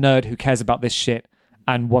I'm the nerd who cares about this shit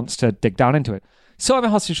and wants to dig down into it. So I'm a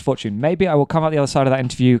hostage to fortune. Maybe I will come out the other side of that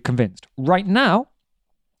interview convinced. Right now,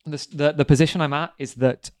 the position I'm at is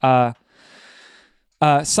that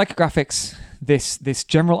psychographics, this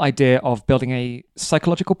general idea of building a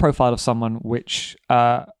psychological profile of someone which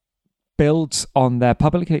builds on their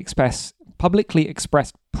publicly expressed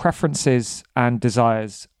preferences and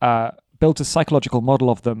desires, builds a psychological model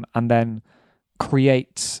of them, and then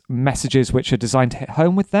creates messages which are designed to hit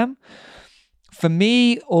home with them. For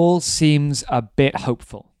me, all seems a bit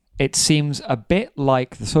hopeful. It seems a bit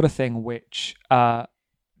like the sort of thing which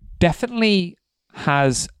definitely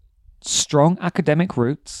has strong academic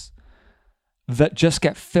roots that just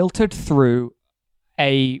get filtered through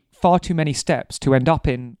far too many steps to end up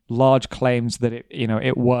in large claims that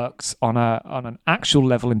it works on an actual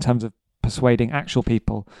level in terms of persuading actual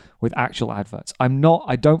people with actual adverts. I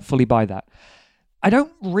don't fully buy that. I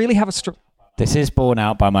don't really have a This is borne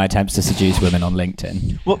out by my attempts to seduce women on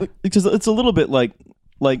LinkedIn. Well, because it's a little bit like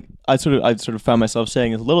I sort of found myself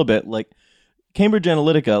saying it's a little bit like Cambridge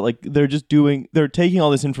Analytica, like they're taking all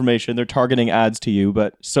this information, they're targeting ads to you,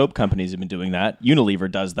 but soap companies have been doing that. Unilever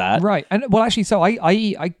does that. Right. And well, actually, so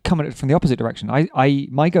I come at it from the opposite direction.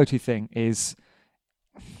 My go-to thing is,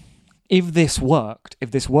 if this worked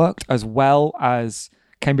as well as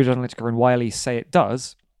Cambridge Analytica and Wiley say it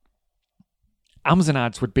does, Amazon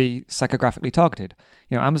ads would be psychographically targeted.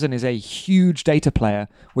 Amazon is a huge data player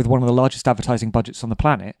with one of the largest advertising budgets on the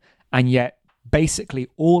planet, and yet basically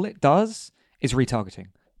all it does is retargeting.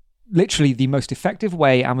 Literally the most effective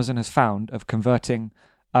way Amazon has found of converting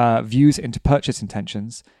views into purchase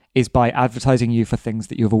intentions is by advertising you for things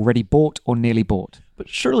that you have already bought or nearly bought. But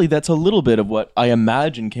surely that's a little bit of what I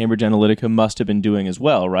imagine Cambridge Analytica must have been doing as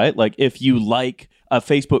well, right? Like if you like a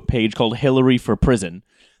Facebook page called Hillary for Prison,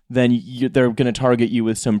 then they're going to target you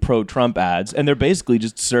with some pro-Trump ads, and they're basically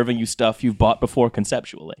just serving you stuff you've bought before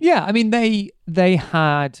conceptually. Yeah, I mean, they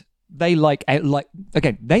like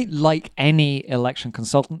any election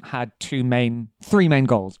consultant had three main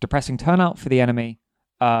goals: depressing turnout for the enemy,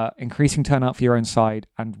 increasing turnout for your own side,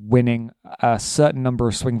 and winning a certain number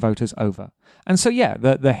of swing voters over. And so, yeah,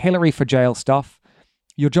 the Hillary for jail stuff,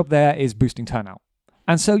 your job there is boosting turnout.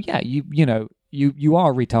 And so, yeah, you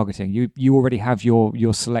are retargeting. You already have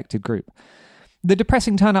your selected group. The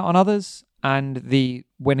depressing turnout on others and the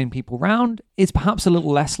winning people round is perhaps a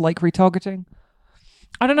little less like retargeting.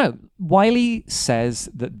 I don't know. Wiley says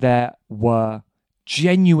that there were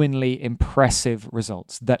genuinely impressive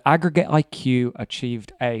results, that aggregate IQ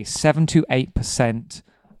achieved a 7 to 8%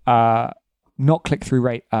 not click-through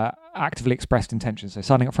rate, actively expressed intention, so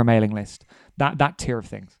signing up for a mailing list, that tier of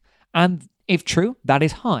things. And if true, that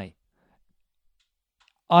is high.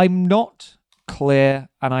 I'm not clear,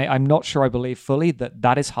 and I'm not sure I believe fully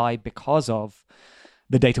that is high because of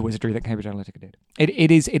the data wizardry that Cambridge Analytica did.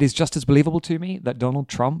 It is just as believable to me that Donald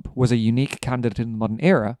Trump was a unique candidate in the modern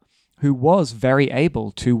era who was very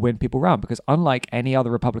able to win people round, because unlike any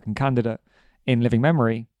other Republican candidate in living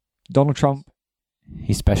memory, Donald Trump...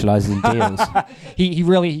 He specializes in deals. he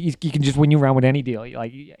really can just win you around with any deal.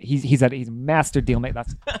 Like he's a master deal mate.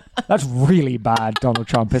 That's really bad, Donald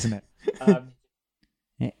Trump, isn't it?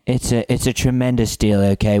 It's a tremendous deal.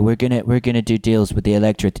 Okay, we're gonna do deals with the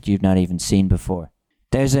electorate that you've not even seen before.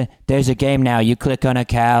 There's a game now. You click on a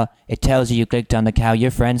cow, it tells you clicked on the cow.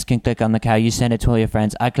 Your friends can click on the cow. You send it to all your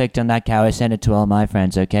friends. I clicked on that cow. I sent it to all my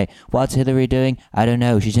friends. Okay, what's Hillary doing? I don't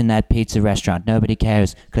know. She's in that pizza restaurant. Nobody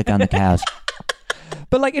cares. Click on the cows.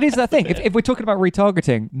 But it is that thing. If we're talking about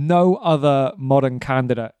retargeting, no other modern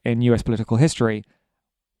candidate in US political history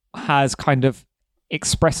has kind of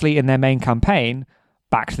expressly in their main campaign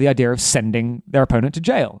backed the idea of sending their opponent to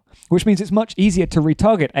jail, which means it's much easier to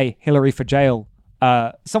retarget a Hillary for jail.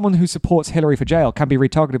 Someone who supports Hillary for jail can be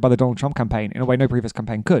retargeted by the Donald Trump campaign in a way no previous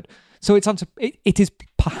campaign could. So it is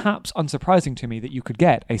perhaps unsurprising to me that you could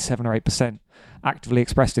get a 7 or 8% actively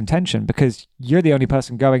expressed intention, because you're the only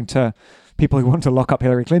person going to people who want to lock up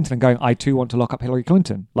Hillary Clinton and going, I too want to lock up Hillary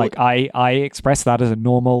Clinton. I express that as a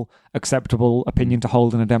normal, acceptable opinion to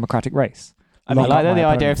hold in a democratic race. I mean, like the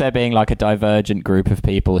idea of there being like a divergent group of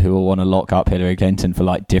people who will want to lock up Hillary Clinton for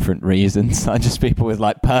like different reasons, like just people with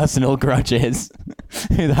like personal grudges.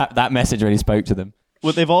 that message really spoke to them.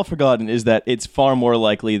 What they've all forgotten is that it's far more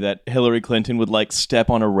likely that Hillary Clinton would like step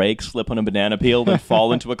on a rake, slip on a banana peel, then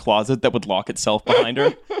fall into a closet that would lock itself behind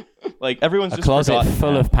her. Like everyone's just closet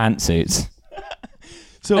full of pantsuits.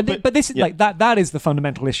 But this is like that is the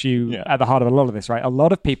fundamental issue at the heart of a lot of this, right? A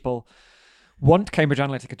lot of people want Cambridge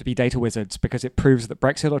Analytica to be data wizards because it proves that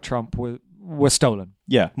Brexit or Trump were stolen.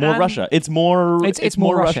 Yeah, more Russia. It's more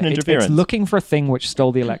Russian interference. It's looking for a thing which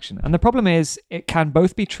stole the election. And the problem is it can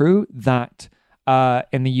both be true that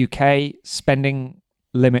in the UK spending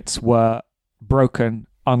limits were broken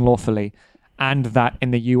unlawfully, and that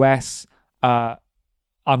in the US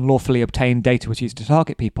unlawfully obtained data was used to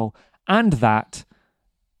target people, and that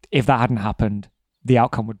if that hadn't happened, the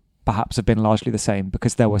outcome would perhaps have been largely the same,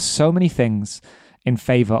 because there were so many things in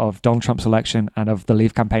favor of Donald Trump's election and of the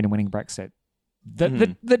Leave campaign and winning Brexit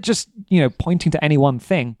that just, pointing to any one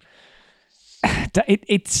thing,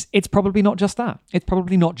 it's probably not just that. It's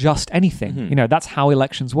probably not just anything. That's how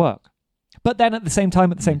elections work. But then at the same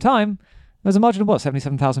time, there's a margin of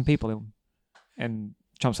 77,000 people in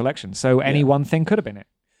Trump's election. So any one thing could have been it.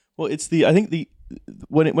 Well,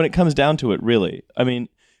 when it comes down to it, really, I mean,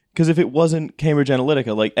 because if it wasn't Cambridge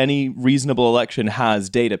Analytica, like any reasonable election has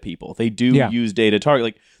data people. They do use data target.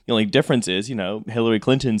 Like the only difference is, Hillary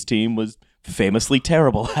Clinton's team was famously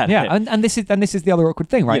terrible at it. Yeah, and this is the other awkward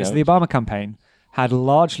thing, right? So the Obama campaign had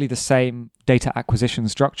largely the same data acquisition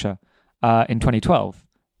structure in 2012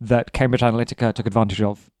 that Cambridge Analytica took advantage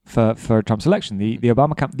of for Trump's election.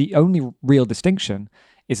 The only real distinction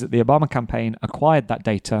is that the Obama campaign acquired that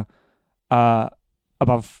data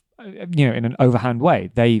above, in an overhand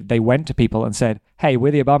way. They went to people and said, hey,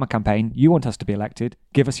 we're the Obama campaign. You want us to be elected.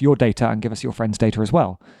 Give us your data and give us your friends' data as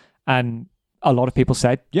well. And a lot of people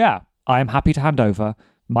said, yeah, I am happy to hand over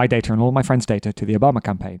my data and all my friends' data to the Obama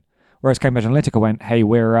campaign. Whereas Cambridge Analytica went, hey,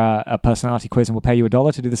 we're a personality quiz and we'll pay you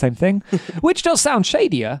 $1 to do the same thing, which does sound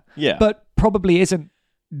shadier, Yeah. but probably isn't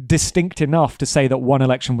distinct enough to say that one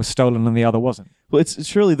election was stolen and the other wasn't. Well, it's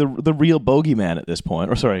surely the real bogeyman at this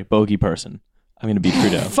point, or sorry, bogey person. I'm going to be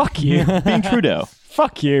Trudeau. Fuck you. Being Trudeau.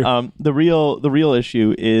 Fuck you. The real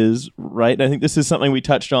issue is, right, and I think this is something we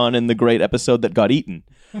touched on in the great episode that got eaten,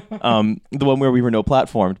 the one where we were no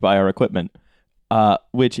platformed by our equipment,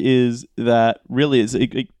 which is that really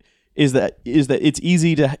is that it's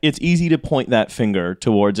easy to point that finger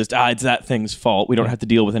towards just it's that thing's fault. We don't have to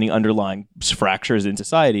deal with any underlying fractures in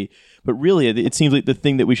society. But really, it seems like the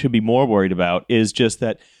thing that we should be more worried about is just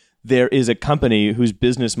that there is a company whose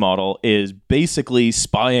business model is basically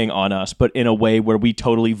spying on us, but in a way where we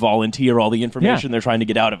totally volunteer all the information they're trying to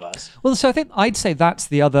get out of us. Well, so I think I'd say that's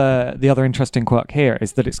the other interesting quirk here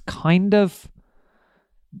is that it's kind of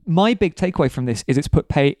my big takeaway from this is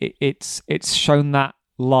it's shown that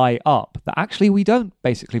lie up that actually we don't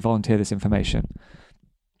basically volunteer this information.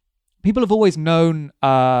 People have always known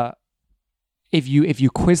if you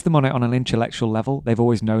quiz them on it on an intellectual level, they've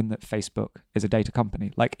always known that Facebook is a data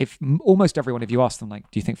company. Like if almost everyone, if you ask them, like,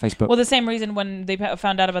 do you think Facebook? Well, the same reason when they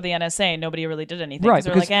found out about the NSA, nobody really did anything. Right, They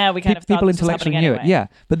were like, we kind of thought people this was intellectually happening knew anyway. it. Yeah,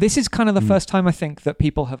 but this is kind of the first time I think that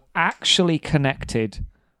people have actually connected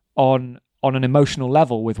on an emotional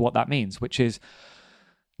level with what that means, which is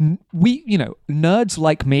nerds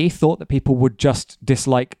like me thought that people would just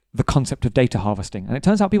dislike the concept of data harvesting. And it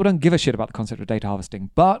turns out people don't give a shit about the concept of data harvesting.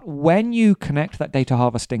 But when you connect that data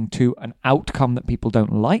harvesting to an outcome that people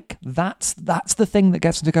don't like, that's the thing that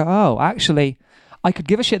gets them to go, oh, actually, I could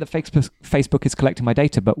give a shit that Facebook is collecting my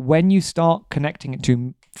data. But when you start connecting it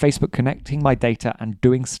to Facebook connecting my data and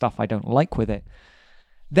doing stuff I don't like with it,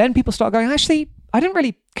 then people start going, actually, I didn't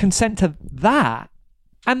really consent to that.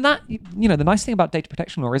 And that, the nice thing about data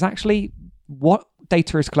protection law is actually what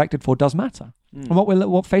data is collected for does matter. And what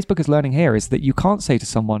Facebook is learning here is that you can't say to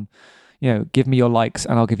someone, give me your likes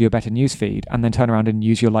and I'll give you a better news feed, and then turn around and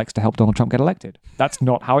use your likes to help Donald Trump get elected. That's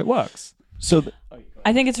not how it works. So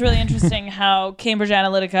I think it's really interesting how Cambridge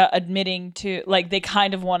Analytica admitting to, like, they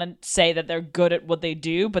kind of want to say that they're good at what they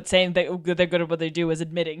do, but saying they're good at what they do is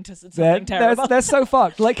admitting to something terrible. They're so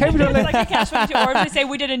fucked. Like Cambridge It's Analytica. like a catch-22. Or if they say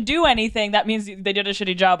we didn't do anything, that means they did a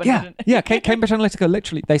shitty job. And didn't. Cambridge Analytica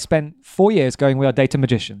literally, they spent 4 years going, we are data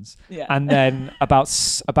magicians. Yeah. And then about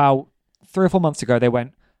 3 or 4 months ago, they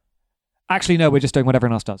went, actually, no, we're just doing what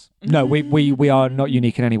everyone else does. No, we are not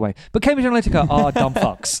unique in any way. But Cambridge Analytica are dumb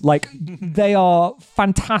fucks. Like, they are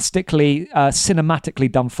fantastically, cinematically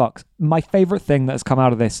dumb fucks. My favorite thing that has come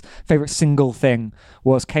out of this, favorite single thing,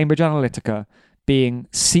 was Cambridge Analytica being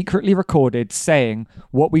secretly recorded saying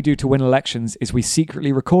what we do to win elections is we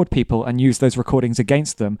secretly record people and use those recordings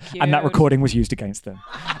against them. Cute. And that recording was used against them.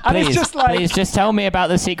 And it's just like... Please just tell me about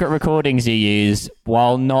the secret recordings you use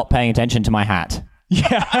while not paying attention to my hat.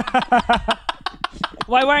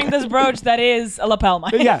 Why wearing this brooch that is a lapel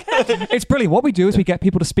mic? Yeah, it's brilliant. What we do is we get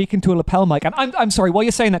people to speak into a lapel mic. And I'm sorry, while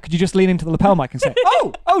you're saying that, could you just lean into the lapel mic and say,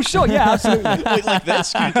 oh, sure, yeah, absolutely. like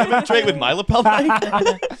this? Can you demonstrate with my lapel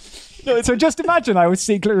mic? So just imagine I was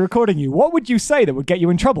secretly recording you. What would you say that would get you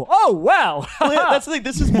in trouble? Oh, well. Well, yeah, that's the thing.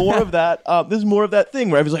 This is more of that. This is more of that thing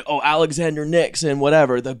where everyone's like, Alexander Nixon,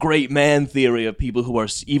 whatever, the great man theory of people who are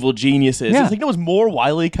evil geniuses. Yeah. It's like, no, it's more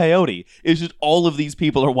Wile E. Coyote. It's just all of these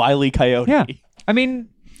people are Wile E. Coyote. Yeah. I mean,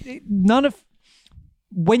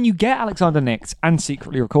 when you get Alexander Nix and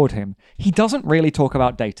secretly record him, he doesn't really talk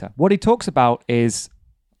about data. What he talks about is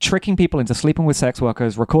tricking people into sleeping with sex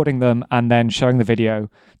workers, recording them, and then showing the video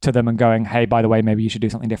to them and going, hey, by the way, maybe you should do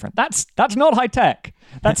something different. That's not high tech.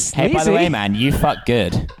 That's Hey, sleazy. by the way, man, you fuck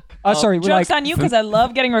good. Sorry, we're Joke's like, on you because I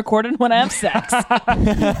love getting recorded when I have sex.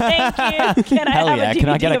 Thank you. Can I Hell have yeah. a DVD Can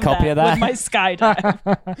I get a copy of that? with my SkyDrive?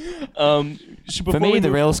 For me,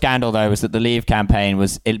 the real scandal, though, was that the Leave campaign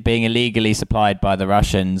was being illegally supplied by the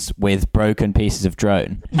Russians with broken pieces of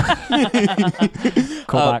drone.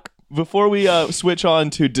 call back. Before we switch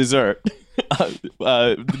on to dessert,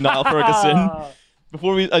 Niall Ferguson,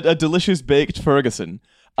 before we a delicious baked Ferguson,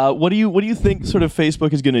 what do you think sort of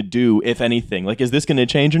Facebook is going to do, if anything? Like, is this going to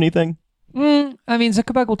change anything? I mean,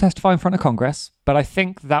 Zuckerberg will testify in front of Congress, but I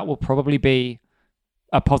think that will probably be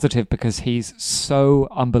a positive because he's so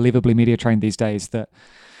unbelievably media trained these days that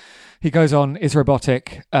he goes on, is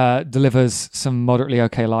robotic, delivers some moderately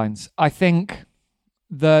okay lines. I think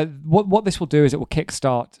what this will do is it will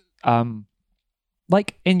kickstart,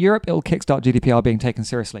 like in Europe, it will kickstart GDPR being taken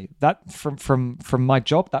seriously. That from my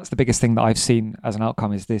job, that's the biggest thing that I've seen as an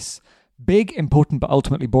outcome is this big, important, but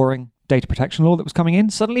ultimately boring data protection law that was coming in.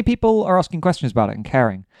 Suddenly people are asking questions about it and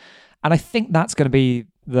caring. And I think that's going to be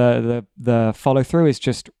the follow through is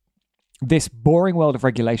just this boring world of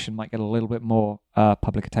regulation might get a little bit more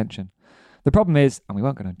public attention. The problem is, and we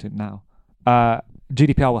won't go into it now,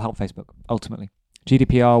 GDPR will help Facebook, ultimately.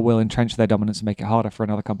 GDPR will entrench their dominance and make it harder for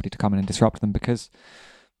another company to come in and disrupt them, because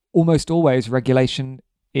almost always regulation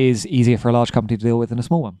is easier for a large company to deal with than a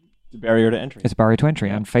small one. It's a barrier to entry. It's a barrier to entry,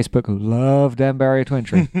 and Facebook love them barrier to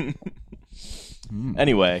entry.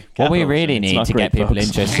 Anyway, What we capitalism, really it's need not to great, get people folks.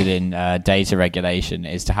 interested in data regulation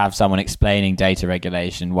is to have someone explaining data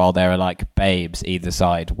regulation while there are like babes either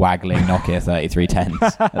side waggling Nokia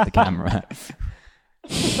 3310s at the camera.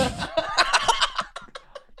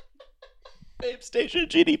 Babe Station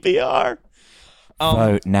GDPR.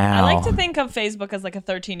 Vote now. I like to think of Facebook as like a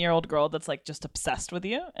 13-year-old girl that's like just obsessed with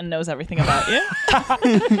you and knows everything about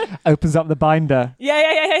you. Opens up the binder.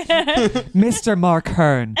 Yeah. Mr. Mark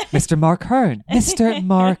Hearn. Mr. Mark Hearn. Mr.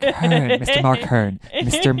 Mark Hearn. Mr. Mark Hearn.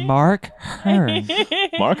 Mr. Mark Hearn.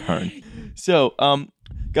 Mark Hearn. So,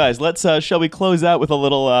 guys, let's shall we close out with a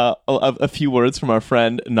little a few words from our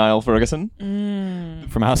friend Niall Ferguson.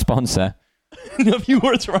 From our sponsor. A few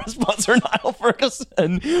words from our sponsor Niall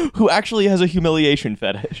Ferguson, who actually has a humiliation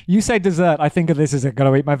fetish. You say dessert, I think of this as I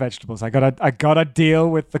gotta eat my vegetables. I gotta deal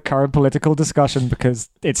with the current political discussion because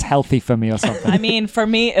it's healthy for me or something. I mean, for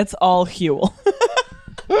me, it's all Huel.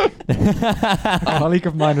 A colleague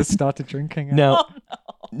of mine has started drinking it. Now,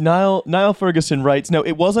 Niall Ferguson writes, "No,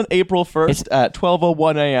 it wasn't April 1st at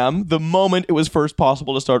 12:01 a.m. the moment it was first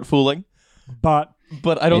possible to start fooling, But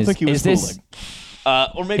but I don't think he was is fooling.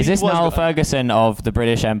 Or maybe Is this he was Niall gonna- Ferguson of the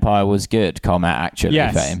British Empire was good, actually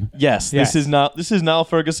Yes. fame? Yes, Yes. this is Niall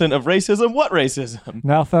Ferguson of racism. What racism?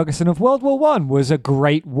 Niall Ferguson of World War I was a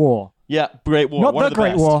great war. Yeah, Great War. Not one the of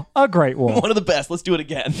Great best. War, a great war. One of the best. Let's do it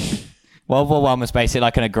again. World War One was basically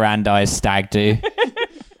like an aggrandized stag do.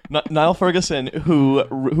 Niall Ferguson, who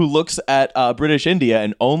looks at British India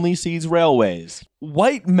and only sees railways.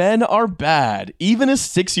 White men are bad. Even a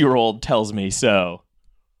 6-year-old tells me so.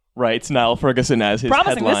 Writes Niall Ferguson as his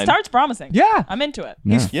Promising. headline. This starts promising. Yeah. I'm into it.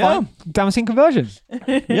 He's Yeah. fun. Dancing conversions.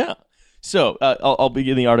 Yeah. So, I'll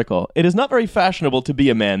begin the article. It is not very fashionable to be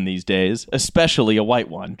a man these days, especially a white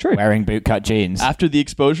one. True. Wearing bootcut jeans. After the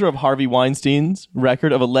exposure of Harvey Weinstein's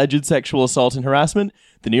record of alleged sexual assault and harassment,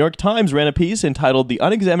 the New York Times ran a piece entitled The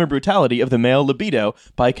Unexamined Brutality of the Male Libido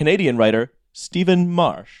by Canadian writer Stephen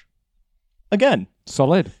Marsh. Again,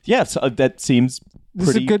 Solid. yes, that seems This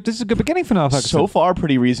is pretty, a good beginning for Niall Ferguson. so far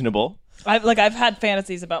pretty reasonable. I've had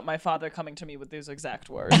fantasies about my father coming to me with these exact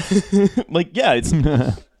words. Like, yeah, it's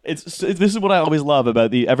this is what I always love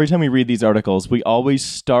about every time we read these articles, we always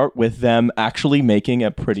start with them actually making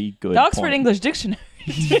a pretty good The Oxford point. English Dictionary.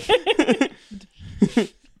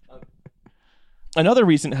 Another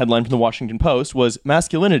recent headline from the Washington Post was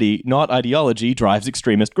 "Masculinity, not ideology, drives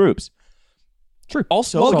extremist groups." True.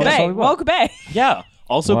 Also, Woke again, Bay. Bay. Woke Bay. yeah,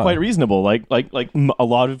 also Wow. quite reasonable. Like a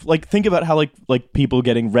lot of think about how like people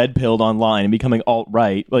getting red pilled online and becoming alt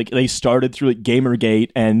right. Like they started through like Gamergate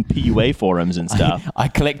and PUA forums and stuff. I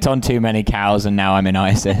clicked on too many cows and now I'm in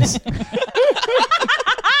ISIS.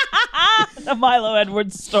 The Milo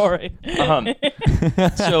Edwards story.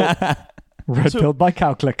 So Red pilled by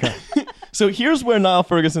cow clicker. So here's where Niall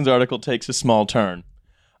Ferguson's article takes a small turn.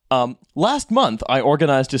 Last month, I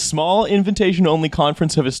organized a small invitation-only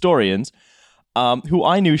conference of historians who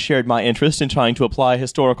I knew shared my interest in trying to apply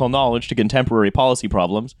historical knowledge to contemporary policy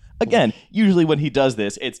problems. Again, usually when he does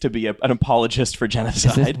this, it's to be an apologist for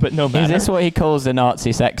genocide, but no Is matter. this what he calls a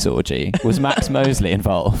Nazi sex orgy? Was Max Mosley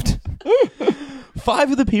involved?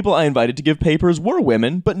 5 of the people I invited to give papers were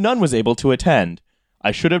women, but none was able to attend.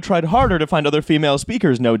 I should have tried harder to find other female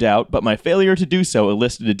speakers, no doubt, but my failure to do so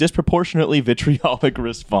elicited a disproportionately vitriolic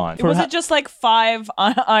response. Was it just like 5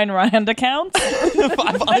 Ayn Rand accounts? 5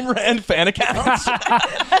 Ayn Rand fan accounts?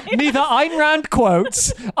 Neither Ayn Rand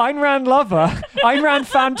quotes, Ayn Rand lover, Ayn Rand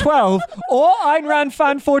fan 12, or Ayn Rand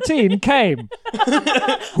fan 14 came.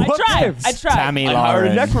 I tried. Tammy I hired a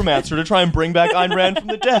Lauren. necromancer to try and bring back Ayn Rand from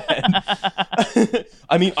the dead.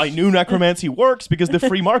 I mean, I knew necromancy works because the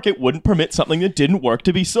free market wouldn't permit something that didn't work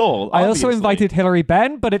to be sold. I also obviously. invited Hilary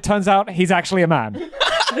Benn, but it turns out he's actually a man.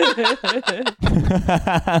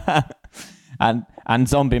 and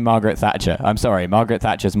zombie Margaret Thatcher. I'm sorry, Margaret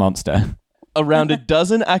Thatcher's monster. around a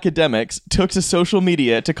dozen academics took to social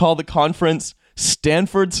media to call the conference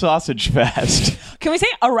Stanford Sausage Fest. Can we say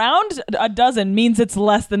around a dozen means it's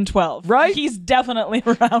less than 12? Right. He's definitely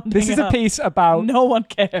rounding This is a up. piece about No one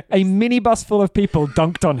cares. a minibus full of people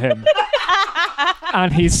dunked on him.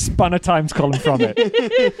 and he's spun a Times column from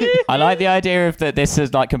it. I like the idea of that this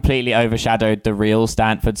has like completely overshadowed the real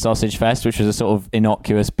Stanford Sausage Fest, which was a sort of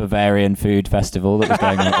innocuous Bavarian food festival that was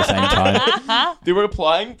going on at the same time. They were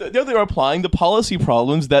applying the policy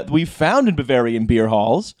problems that we found in Bavarian beer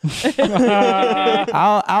halls.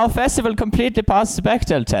 Our festival completely passed the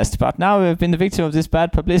Bechdel test, but now we've been the victim of this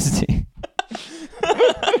bad publicity.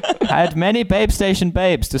 I had many Babe Station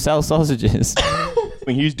babes to sell sausages.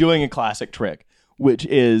 He's doing a classic trick, which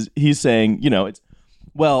is he's saying, it's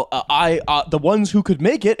the ones who could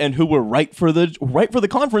make it and who were right for the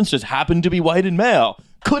conference just happened to be white and male.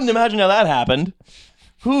 Couldn't imagine how that happened.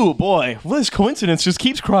 Ooh, boy, this coincidence just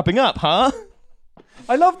keeps cropping up, huh?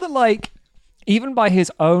 I love that, even by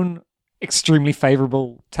his own extremely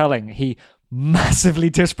favorable telling, he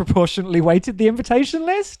massively disproportionately weighted the invitation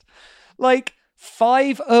list.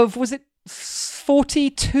 5 of, was it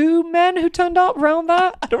 42 men who turned up around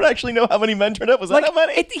that? I don't actually know how many men turned up. Was that how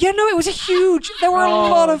many? It was a huge. There were a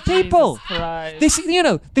lot of people. This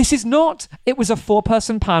is not. It was a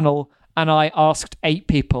 4-person panel, and I asked 8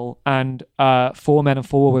 people, and 4 men and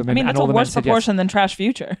 4 women. I mean, and that's all a the men worse said proportion than Trash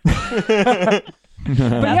Future. But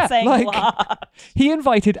That's saying a lot. he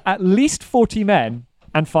invited at least 40 men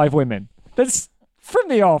and 5 women. That's from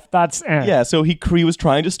the off. That's yeah. So he was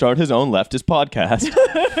trying to start his own leftist podcast.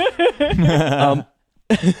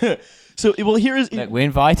 Here's Look, we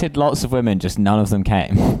invited lots of women, just none of them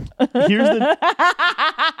came. Here's the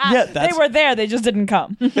They were there, they just didn't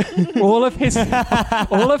come. all of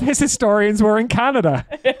his historians were in Canada.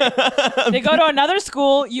 They go to another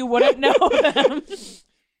school, you wouldn't know them.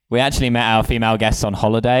 We actually met our female guests on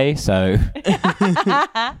holiday, so...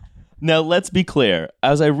 Now, let's be clear.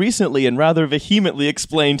 As I recently and rather vehemently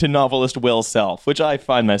explained to novelist Will Self, which I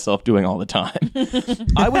find myself doing all the time,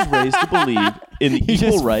 I was raised to believe in the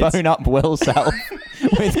equal rights. Phone up Will Self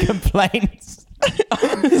with complaints.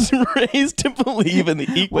 I was raised to believe in the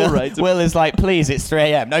equal rights of Will is like, please, it's 3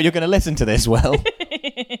 a.m. No, you're going to listen to this, Will.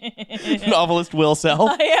 novelist Will Self.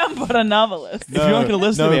 I am but a novelist. If you're not going to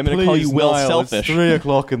listen to me, I'm going to call you Will Selfish. It's 3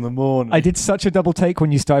 o'clock in the morning. I did such a double take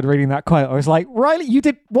when you started reading that quote. I was like, Riley, you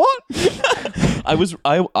did what?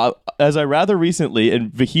 As I rather recently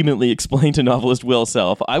and vehemently explained to novelist Will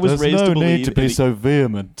Self, I was There's raised no to believe need to be so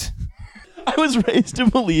vehement. I was raised to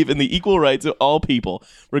believe in the equal rights of all people,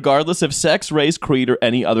 regardless of sex, race, creed, or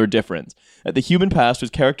any other difference. That the human past was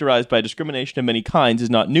characterized by discrimination of many kinds is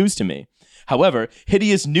not news to me. However,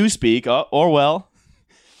 hideous newspeak,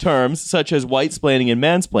 terms such as white-splaining and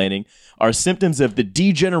mansplaining are symptoms of the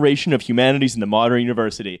degeneration of humanities in the modern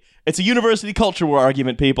university. It's a university culture war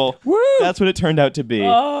argument, people. Woo! That's what it turned out to be.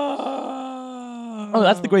 Oh,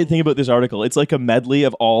 that's the great thing about this article. It's like a medley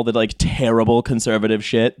of all the terrible conservative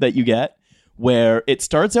shit that you get, where it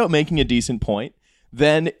starts out making a decent point,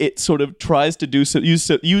 then it sort of tries to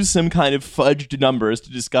use some kind of fudged numbers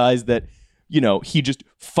to disguise that, he just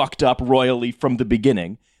fucked up royally from the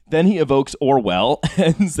beginning. Then he evokes Orwell,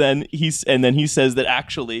 and then he says that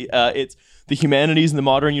actually it's the humanities in the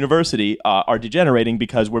modern university are degenerating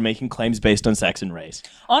because we're making claims based on sex and race.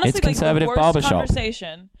 Honestly, It's conservative the worst barbershop.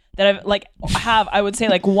 Conversation that I've I would say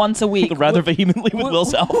once a week. Rather vehemently with Will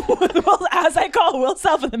Self. As I call Will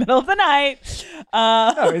Self in the middle of the night.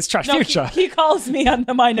 No, it's Trash Future. He calls me on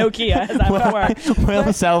my Nokia as I'm at work.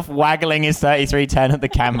 Will Self waggling his 3310 at the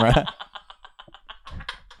camera.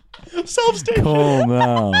 Self-station. Cool,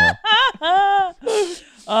 no.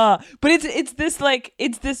 But it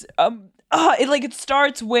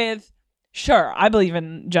starts with, sure, I believe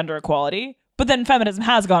in gender equality, but then feminism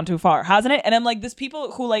has gone too far, hasn't it? And I'm like, this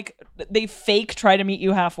people who they fake try to meet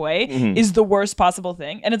you halfway is the worst possible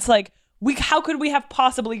thing. And it's like, how could we have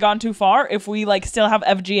possibly gone too far if we still have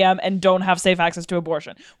FGM and don't have safe access to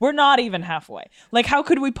abortion? We're not even halfway. How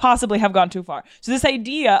could we possibly have gone too far? So this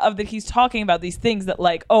idea of that he's talking about these things that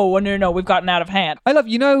no, we've gotten out of hand. I love,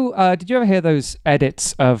 did you ever hear those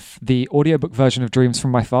edits of the audiobook version of Dreams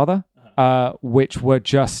from My Father? Which were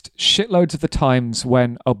just shitloads of the times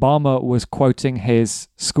when Obama was quoting his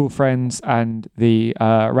school friends and the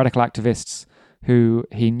radical activists who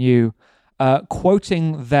he knew,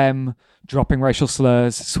 quoting them, dropping racial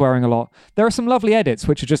slurs, swearing a lot. There are some lovely edits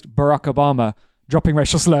which are just Barack Obama dropping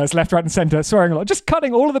racial slurs left, right, and center, swearing a lot, just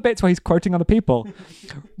cutting all of the bits where he's quoting other people.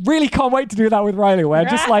 Really can't wait to do that with Riley, where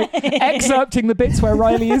just excerpting the bits where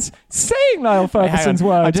Riley is saying Niall Ferguson's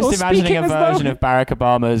words. I'm just imagining a version of Barack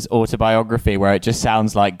Obama's autobiography where it just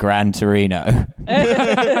sounds like Gran Torino.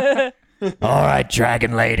 All right,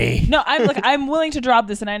 dragon lady. No, I'm willing to drop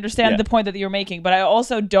this, and I understand Yeah. the point that you're making, but I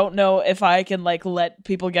also don't know if I can like let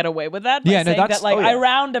people get away with that. By Yeah, no, saying that's- that, like oh, yeah. I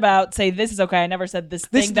roundabout say this is okay. I never said this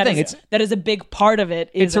This thing is the thing, that is a big part of it.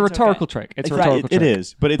 It's a isn't rhetorical okay. trick. It's a Right, rhetorical it trick.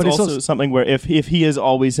 is, but it's But it's also also- something where if he has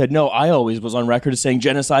always said no, I always was on record as saying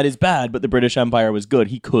genocide is bad, but the British Empire was good,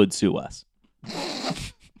 he could sue us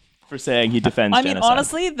for saying he defends. I mean, genocide.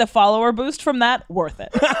 honestly, the follower boost from that, worth it.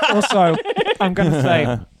 Also, I'm going to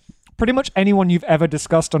say, pretty much anyone you've ever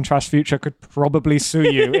discussed on Trash Future could probably sue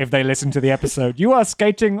you if they listen to the episode. You are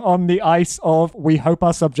skating on the ice of we hope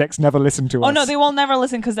our subjects never listen to us. Oh no, they will never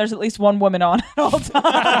listen because there's at least one woman on at all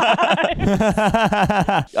times.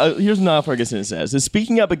 Here's what Niall Ferguson says: is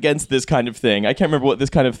speaking up against this kind of thing. I can't remember what this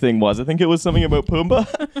kind of thing was. I think it was something about Pumbaa.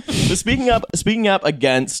 But speaking up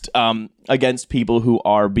against people who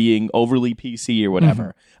are being overly PC or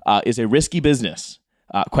whatever is a risky business.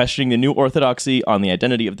 Questioning the new orthodoxy on the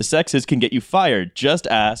identity of the sexes can get you fired. Just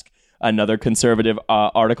ask another conservative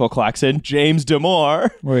article klaxon, James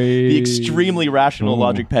Damore, the extremely rational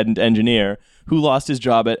logic pedant engineer who lost his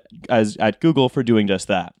job at Google for doing just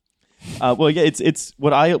that. It's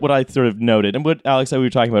what I sort of noted, and what Alex and we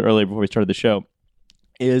were talking about earlier before we started the show,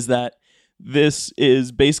 is that this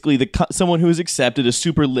is basically someone who has accepted a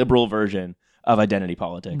super liberal version of identity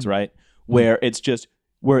politics, right? Where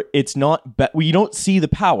it's not you don't see the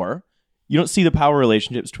power. You don't see the power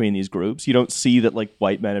relationships between these groups. You don't see that like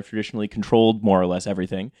white men have traditionally controlled more or less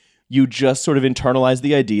everything. You just sort of internalize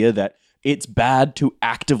the idea that it's bad to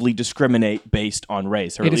actively discriminate based on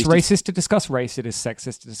race. Or It at is least racist to discuss race. It is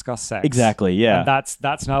sexist to discuss sex. Exactly, yeah. And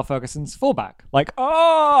that's Niall Ferguson's fallback. Like,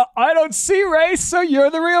 oh, I don't see race, so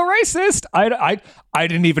you're the real racist. I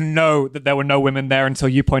didn't even know that there were no women there until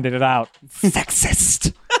you pointed it out.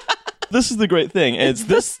 Sexist. This is the great thing. It's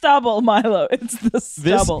the stubble, Milo. It's the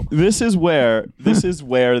stubble. This is where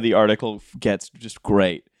the article gets just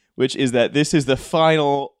great, which is that this is the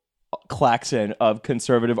final klaxon of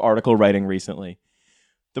conservative article writing recently.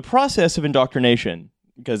 The process of indoctrination,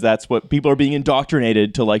 because that's what people are being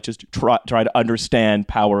indoctrinated to, like, just try to understand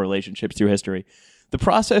power relationships through history. The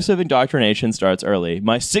process of indoctrination starts early.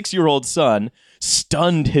 My 6-year-old son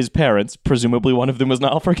stunned his parents, presumably one of them was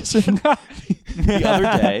Niall Ferguson, the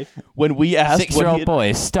other day when we asked 6-year-old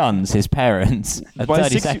boy stuns his parents. At My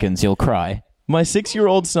 30 seconds, you'll cry. My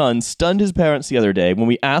 6-year-old son stunned his parents the other day when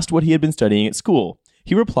we asked what he had been studying at school.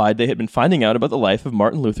 He replied they had been finding out about the life of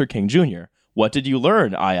Martin Luther King Jr. What did you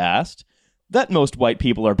learn? I asked. That most white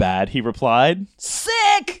people are bad, he replied.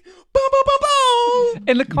 Sick! Boom, boom, boom, boom!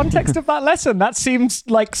 In the context of that lesson, that seems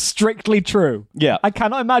like strictly true. Yeah. I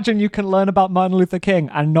cannot imagine you can learn about Martin Luther King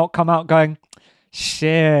and not come out going,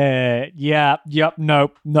 shit, yeah, yep,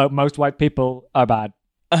 nope, most white people are bad.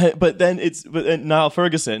 But then Niall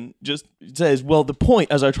Ferguson just says, well, the point,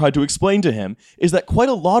 as I tried to explain to him, is that quite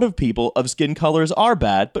a lot of people of skin colors are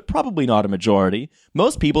bad, but probably not a majority.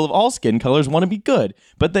 Most people of all skin colors want to be good,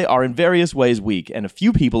 but they are in various ways weak, and a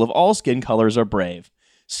few people of all skin colors are brave.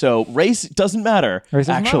 So race doesn't matter,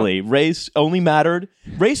 actually. Race mattered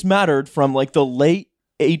from like the late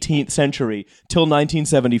 18th century till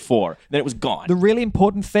 1974. Then it was gone. The really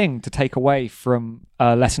important thing to take away from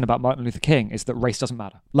a lesson about Martin Luther King is that race doesn't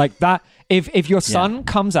matter. Like that, if your son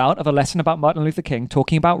comes out of a lesson about Martin Luther King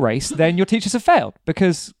talking about race, then your teachers have failed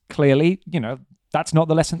because clearly, that's not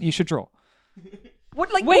the lesson that you should draw.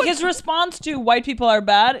 His response to white people are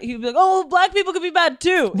bad, he'd be like, oh, black people could be bad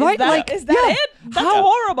too. Right? Is that it? That's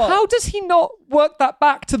horrible. How does he not work that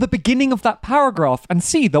back to the beginning of that paragraph and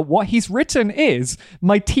see that what he's written is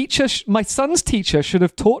my son's teacher should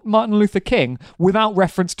have taught Martin Luther King without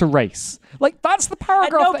reference to race. Like, that's the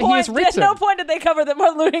paragraph he has written. At no point did they cover that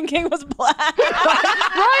Martin Luther King was black.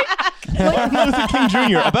 Right? Martin Luther King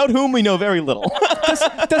Jr., about whom we know very little.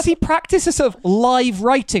 Does he practice a sort of live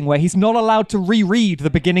writing where he's not allowed to reread the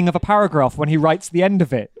beginning of a paragraph when he writes the end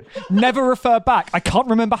of it? Never refer back. I can't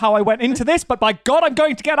remember how I went into this, but by God, I'm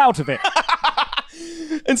going to get out of it.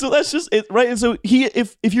 And so that's just it, right? And so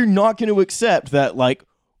if you're not going to accept that, like,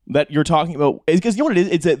 that you're talking about, because you know what it is?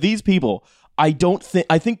 It's that these people, I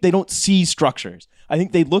think they don't see structures. I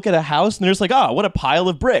think they look at a house and they're just like, what a pile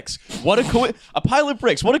of bricks. A pile of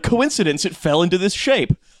bricks. What a coincidence it fell into this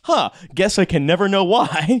shape. Guess I can never know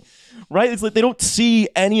why. Right? It's like they don't see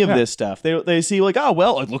any of this stuff. They see like,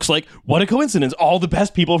 it looks like, what a coincidence. All the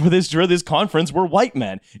best people for this conference were white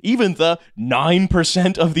men. Even the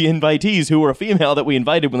 9% of the invitees who were female that we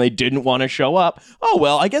invited when they didn't want to show up.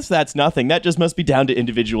 I guess that's nothing. That just must be down to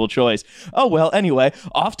individual choice. Anyway,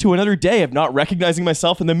 off to another day of not recognizing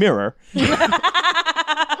myself in the mirror.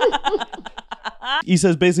 He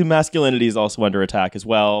says basically masculinity is also under attack as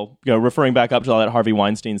well, referring back up to all that Harvey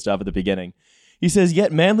Weinstein stuff at the beginning. He says,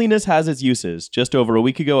 yet manliness has its uses. Just over a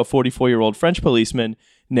week ago, a 44-year-old French policeman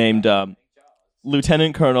named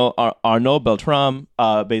Lieutenant Colonel Arnaud Beltrame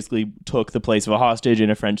basically took the place of a hostage in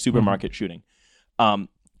a French supermarket shooting.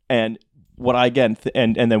 And what I, again,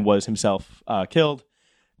 and then was himself killed.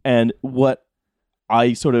 And what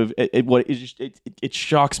I sort of, it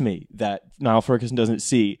shocks me that Niall Ferguson doesn't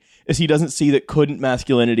see, is he doesn't see that couldn't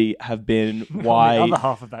masculinity have been why... the other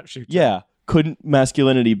half of that shooting. Yeah. Couldn't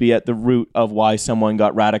masculinity be at the root of why someone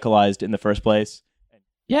got radicalized in the first place?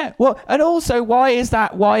 Yeah, well, and also, why is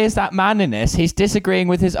that manliness? He's disagreeing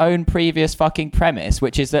with his own previous fucking premise,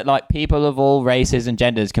 which is that, like, people of all races and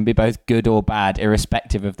genders can be both good or bad,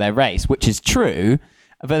 irrespective of their race, which is true.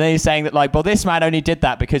 But then he's saying that, like, well, this man only did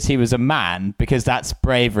that because he was a man, because that's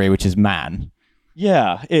bravery, which is man.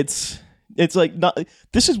 Yeah, it's like, not.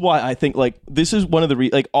 This is why I think, like, this is one of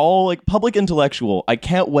the all like public intellectual. I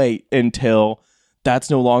can't wait until that's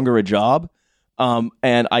no longer a job.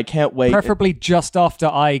 And I can't wait. Preferably just after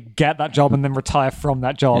I get that job and then retire from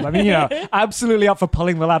that job. I mean, absolutely up for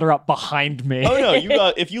pulling the ladder up behind me. Oh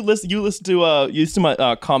no, if you listen to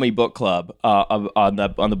my commie book club on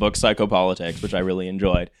the book Psychopolitics, which I really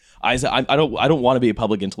enjoyed. I don't want to be a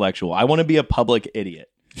public intellectual. I want to be a public idiot.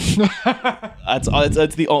 That's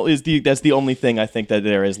the only thing I think that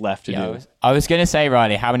there is left to do. I was going to say,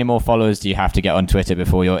 Riley, how many more followers do you have to get on Twitter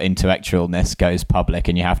before your intellectualness goes public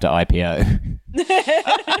and you have to IPO?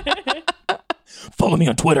 Follow me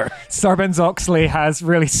on Twitter. Sarbanes-Oxley has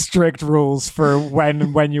really strict rules for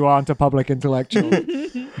when you aren't a public intellectual.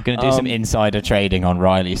 I'm going to do some insider trading on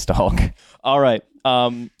Riley stock. All right.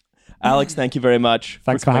 Alex, thank you very much.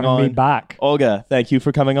 Thanks for having me back. Olga, thank you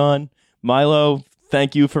for coming on. Milo,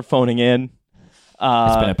 thank you for phoning in.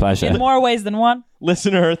 It's been a pleasure. In more ways than one.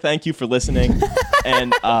 Listener, thank you for listening.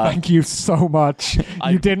 And thank you so much.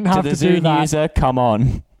 You didn't have to do that. User, come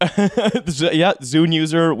on. Yeah, Zune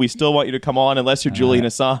user, we still want you to come on unless you're Julian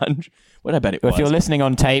Assange. What I bet it was. If you're listening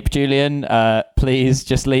on tape, Julian, please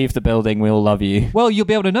just leave the building. We all love you. Well, you'll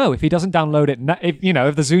be able to know if he doesn't download it. If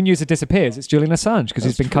the Zune user disappears, it's Julian Assange because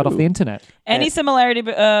he's been cut off the internet. Any similarity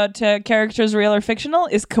to characters, real or fictional,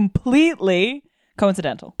 is completely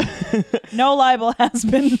coincidental. No libel has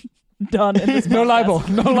been done in this No libel.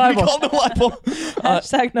 No libel. We called no libel.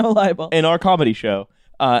 Hashtag no libel. In our comedy show.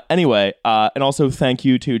 Anyway, and also thank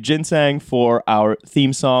you to Ginseng for our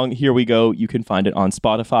theme song. Here we go. You can find it on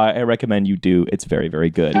Spotify. I recommend you do. It's very,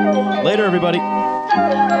 very good. Later, everybody.